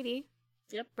frightened Katie.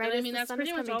 Yep. Right and I as mean, the that's sun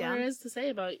pretty is much all coming there down. is to say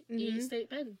about Mhm. State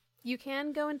Bend You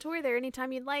can go and tour there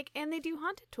anytime you'd like, and they do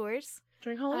haunted tours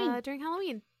during Halloween. during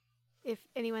Halloween. If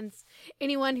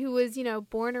anyone who was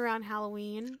born around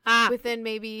Halloween, within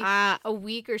maybe a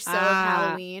week or so of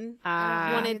Halloween,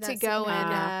 wanted to go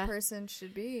and that person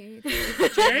should be.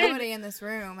 Jared? Nobody in this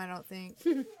room, I don't think.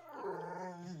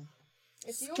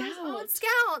 It's yours. Oh, it's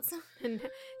Scouts. and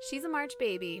she's a March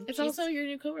baby. It's She's- also your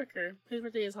new coworker. His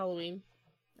birthday is Halloween.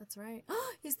 That's right.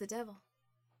 He's the devil.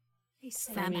 He's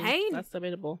Samhain. That's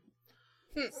debatable.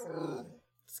 You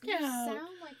Scout. sound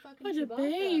like fucking What a Chewbacca.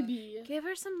 baby. Give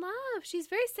her some love. She's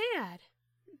very sad.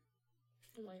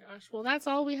 Oh my gosh. Well, that's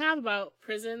all we have about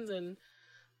prisons and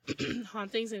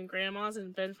hauntings and grandmas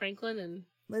and Ben Franklin and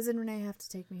Liz and Renee have to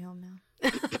take me home now.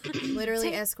 Literally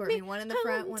Take escort me me. One in the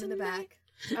front, home one in the tonight. back.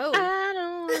 Oh, I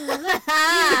don't wanna let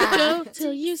you go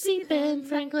till you see Ben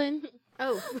Franklin.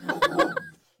 oh.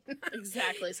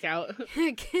 Exactly, Scout.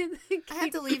 I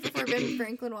have to leave before Ben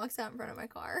Franklin walks out in front of my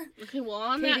car. Okay, well,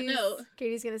 on that note,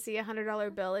 Katie's gonna see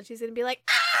 $100 bill and she's gonna be like,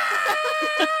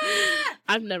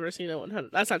 I've never seen a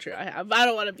 100. That's not true. I have. I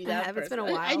don't want to be that have. It's been a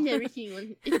person. I've while. never seen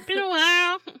one. It's been a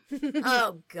while.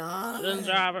 Oh, God.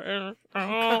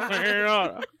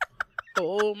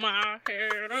 Hold my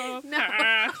head up No.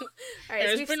 high. All right, so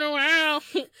It's been a while.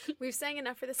 we've sang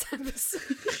enough for this episode.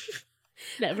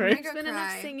 Never. I'm It's gonna been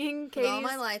enough cry. singing. With all Katie's,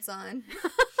 my lights on.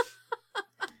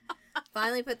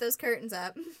 Finally put those curtains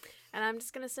up. and I'm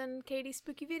just gonna send Katie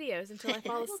spooky videos until I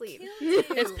fall asleep.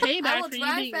 It's payback I will for you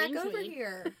drive being back mean to over me.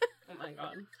 here. Oh my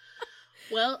god.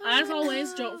 Well, as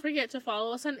always, don't forget to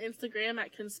follow us on Instagram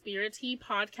at Conspiracy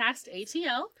Podcast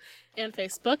ATL and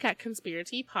Facebook at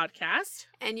Conspiracy Podcast.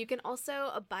 And you can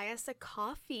also buy us a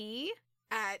coffee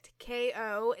at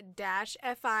ko-fi.com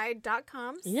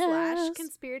Yes.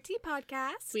 /conspiracy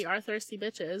podcast. We are thirsty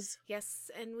bitches. Yes,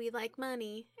 and we like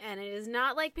money. And it is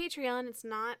not like Patreon. It's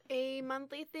not a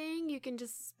monthly thing. You can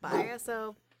just buy us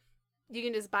a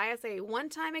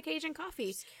one-time occasion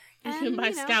coffee. You can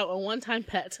buy Scout a one-time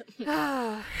pet.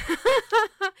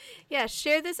 Yeah,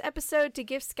 share this episode to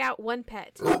give Scout one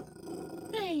pet.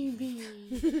 Baby,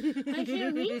 I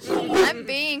can't reach you. I'm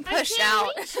being pushed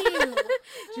out.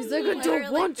 She's like, I don't Literally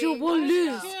want your being one pushed loose.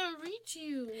 out. I can't reach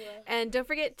you. And don't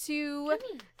forget to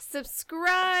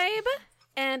subscribe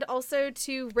and also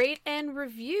to rate and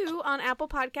review on Apple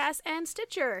Podcasts and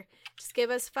Stitcher. Just give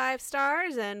us 5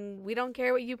 stars, and we don't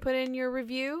care what you put in your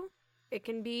review. It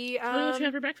can be, Tell me what you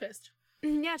had for breakfast.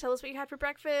 yeah, tell us what you had for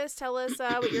breakfast. Tell us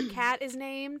what your cat is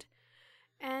named.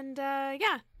 And,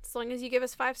 yeah, as long as you give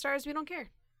us 5 stars, we don't care.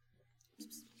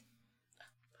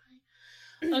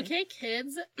 Okay,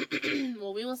 kids.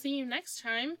 Well, we will see you next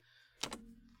time.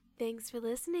 Thanks for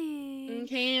listening.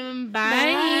 Okay,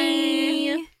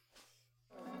 bye. Bye.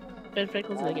 Ben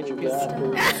Franklin's gonna get your piece. I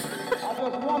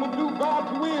just want to do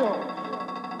God's will.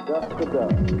 Just to do.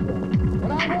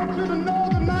 When I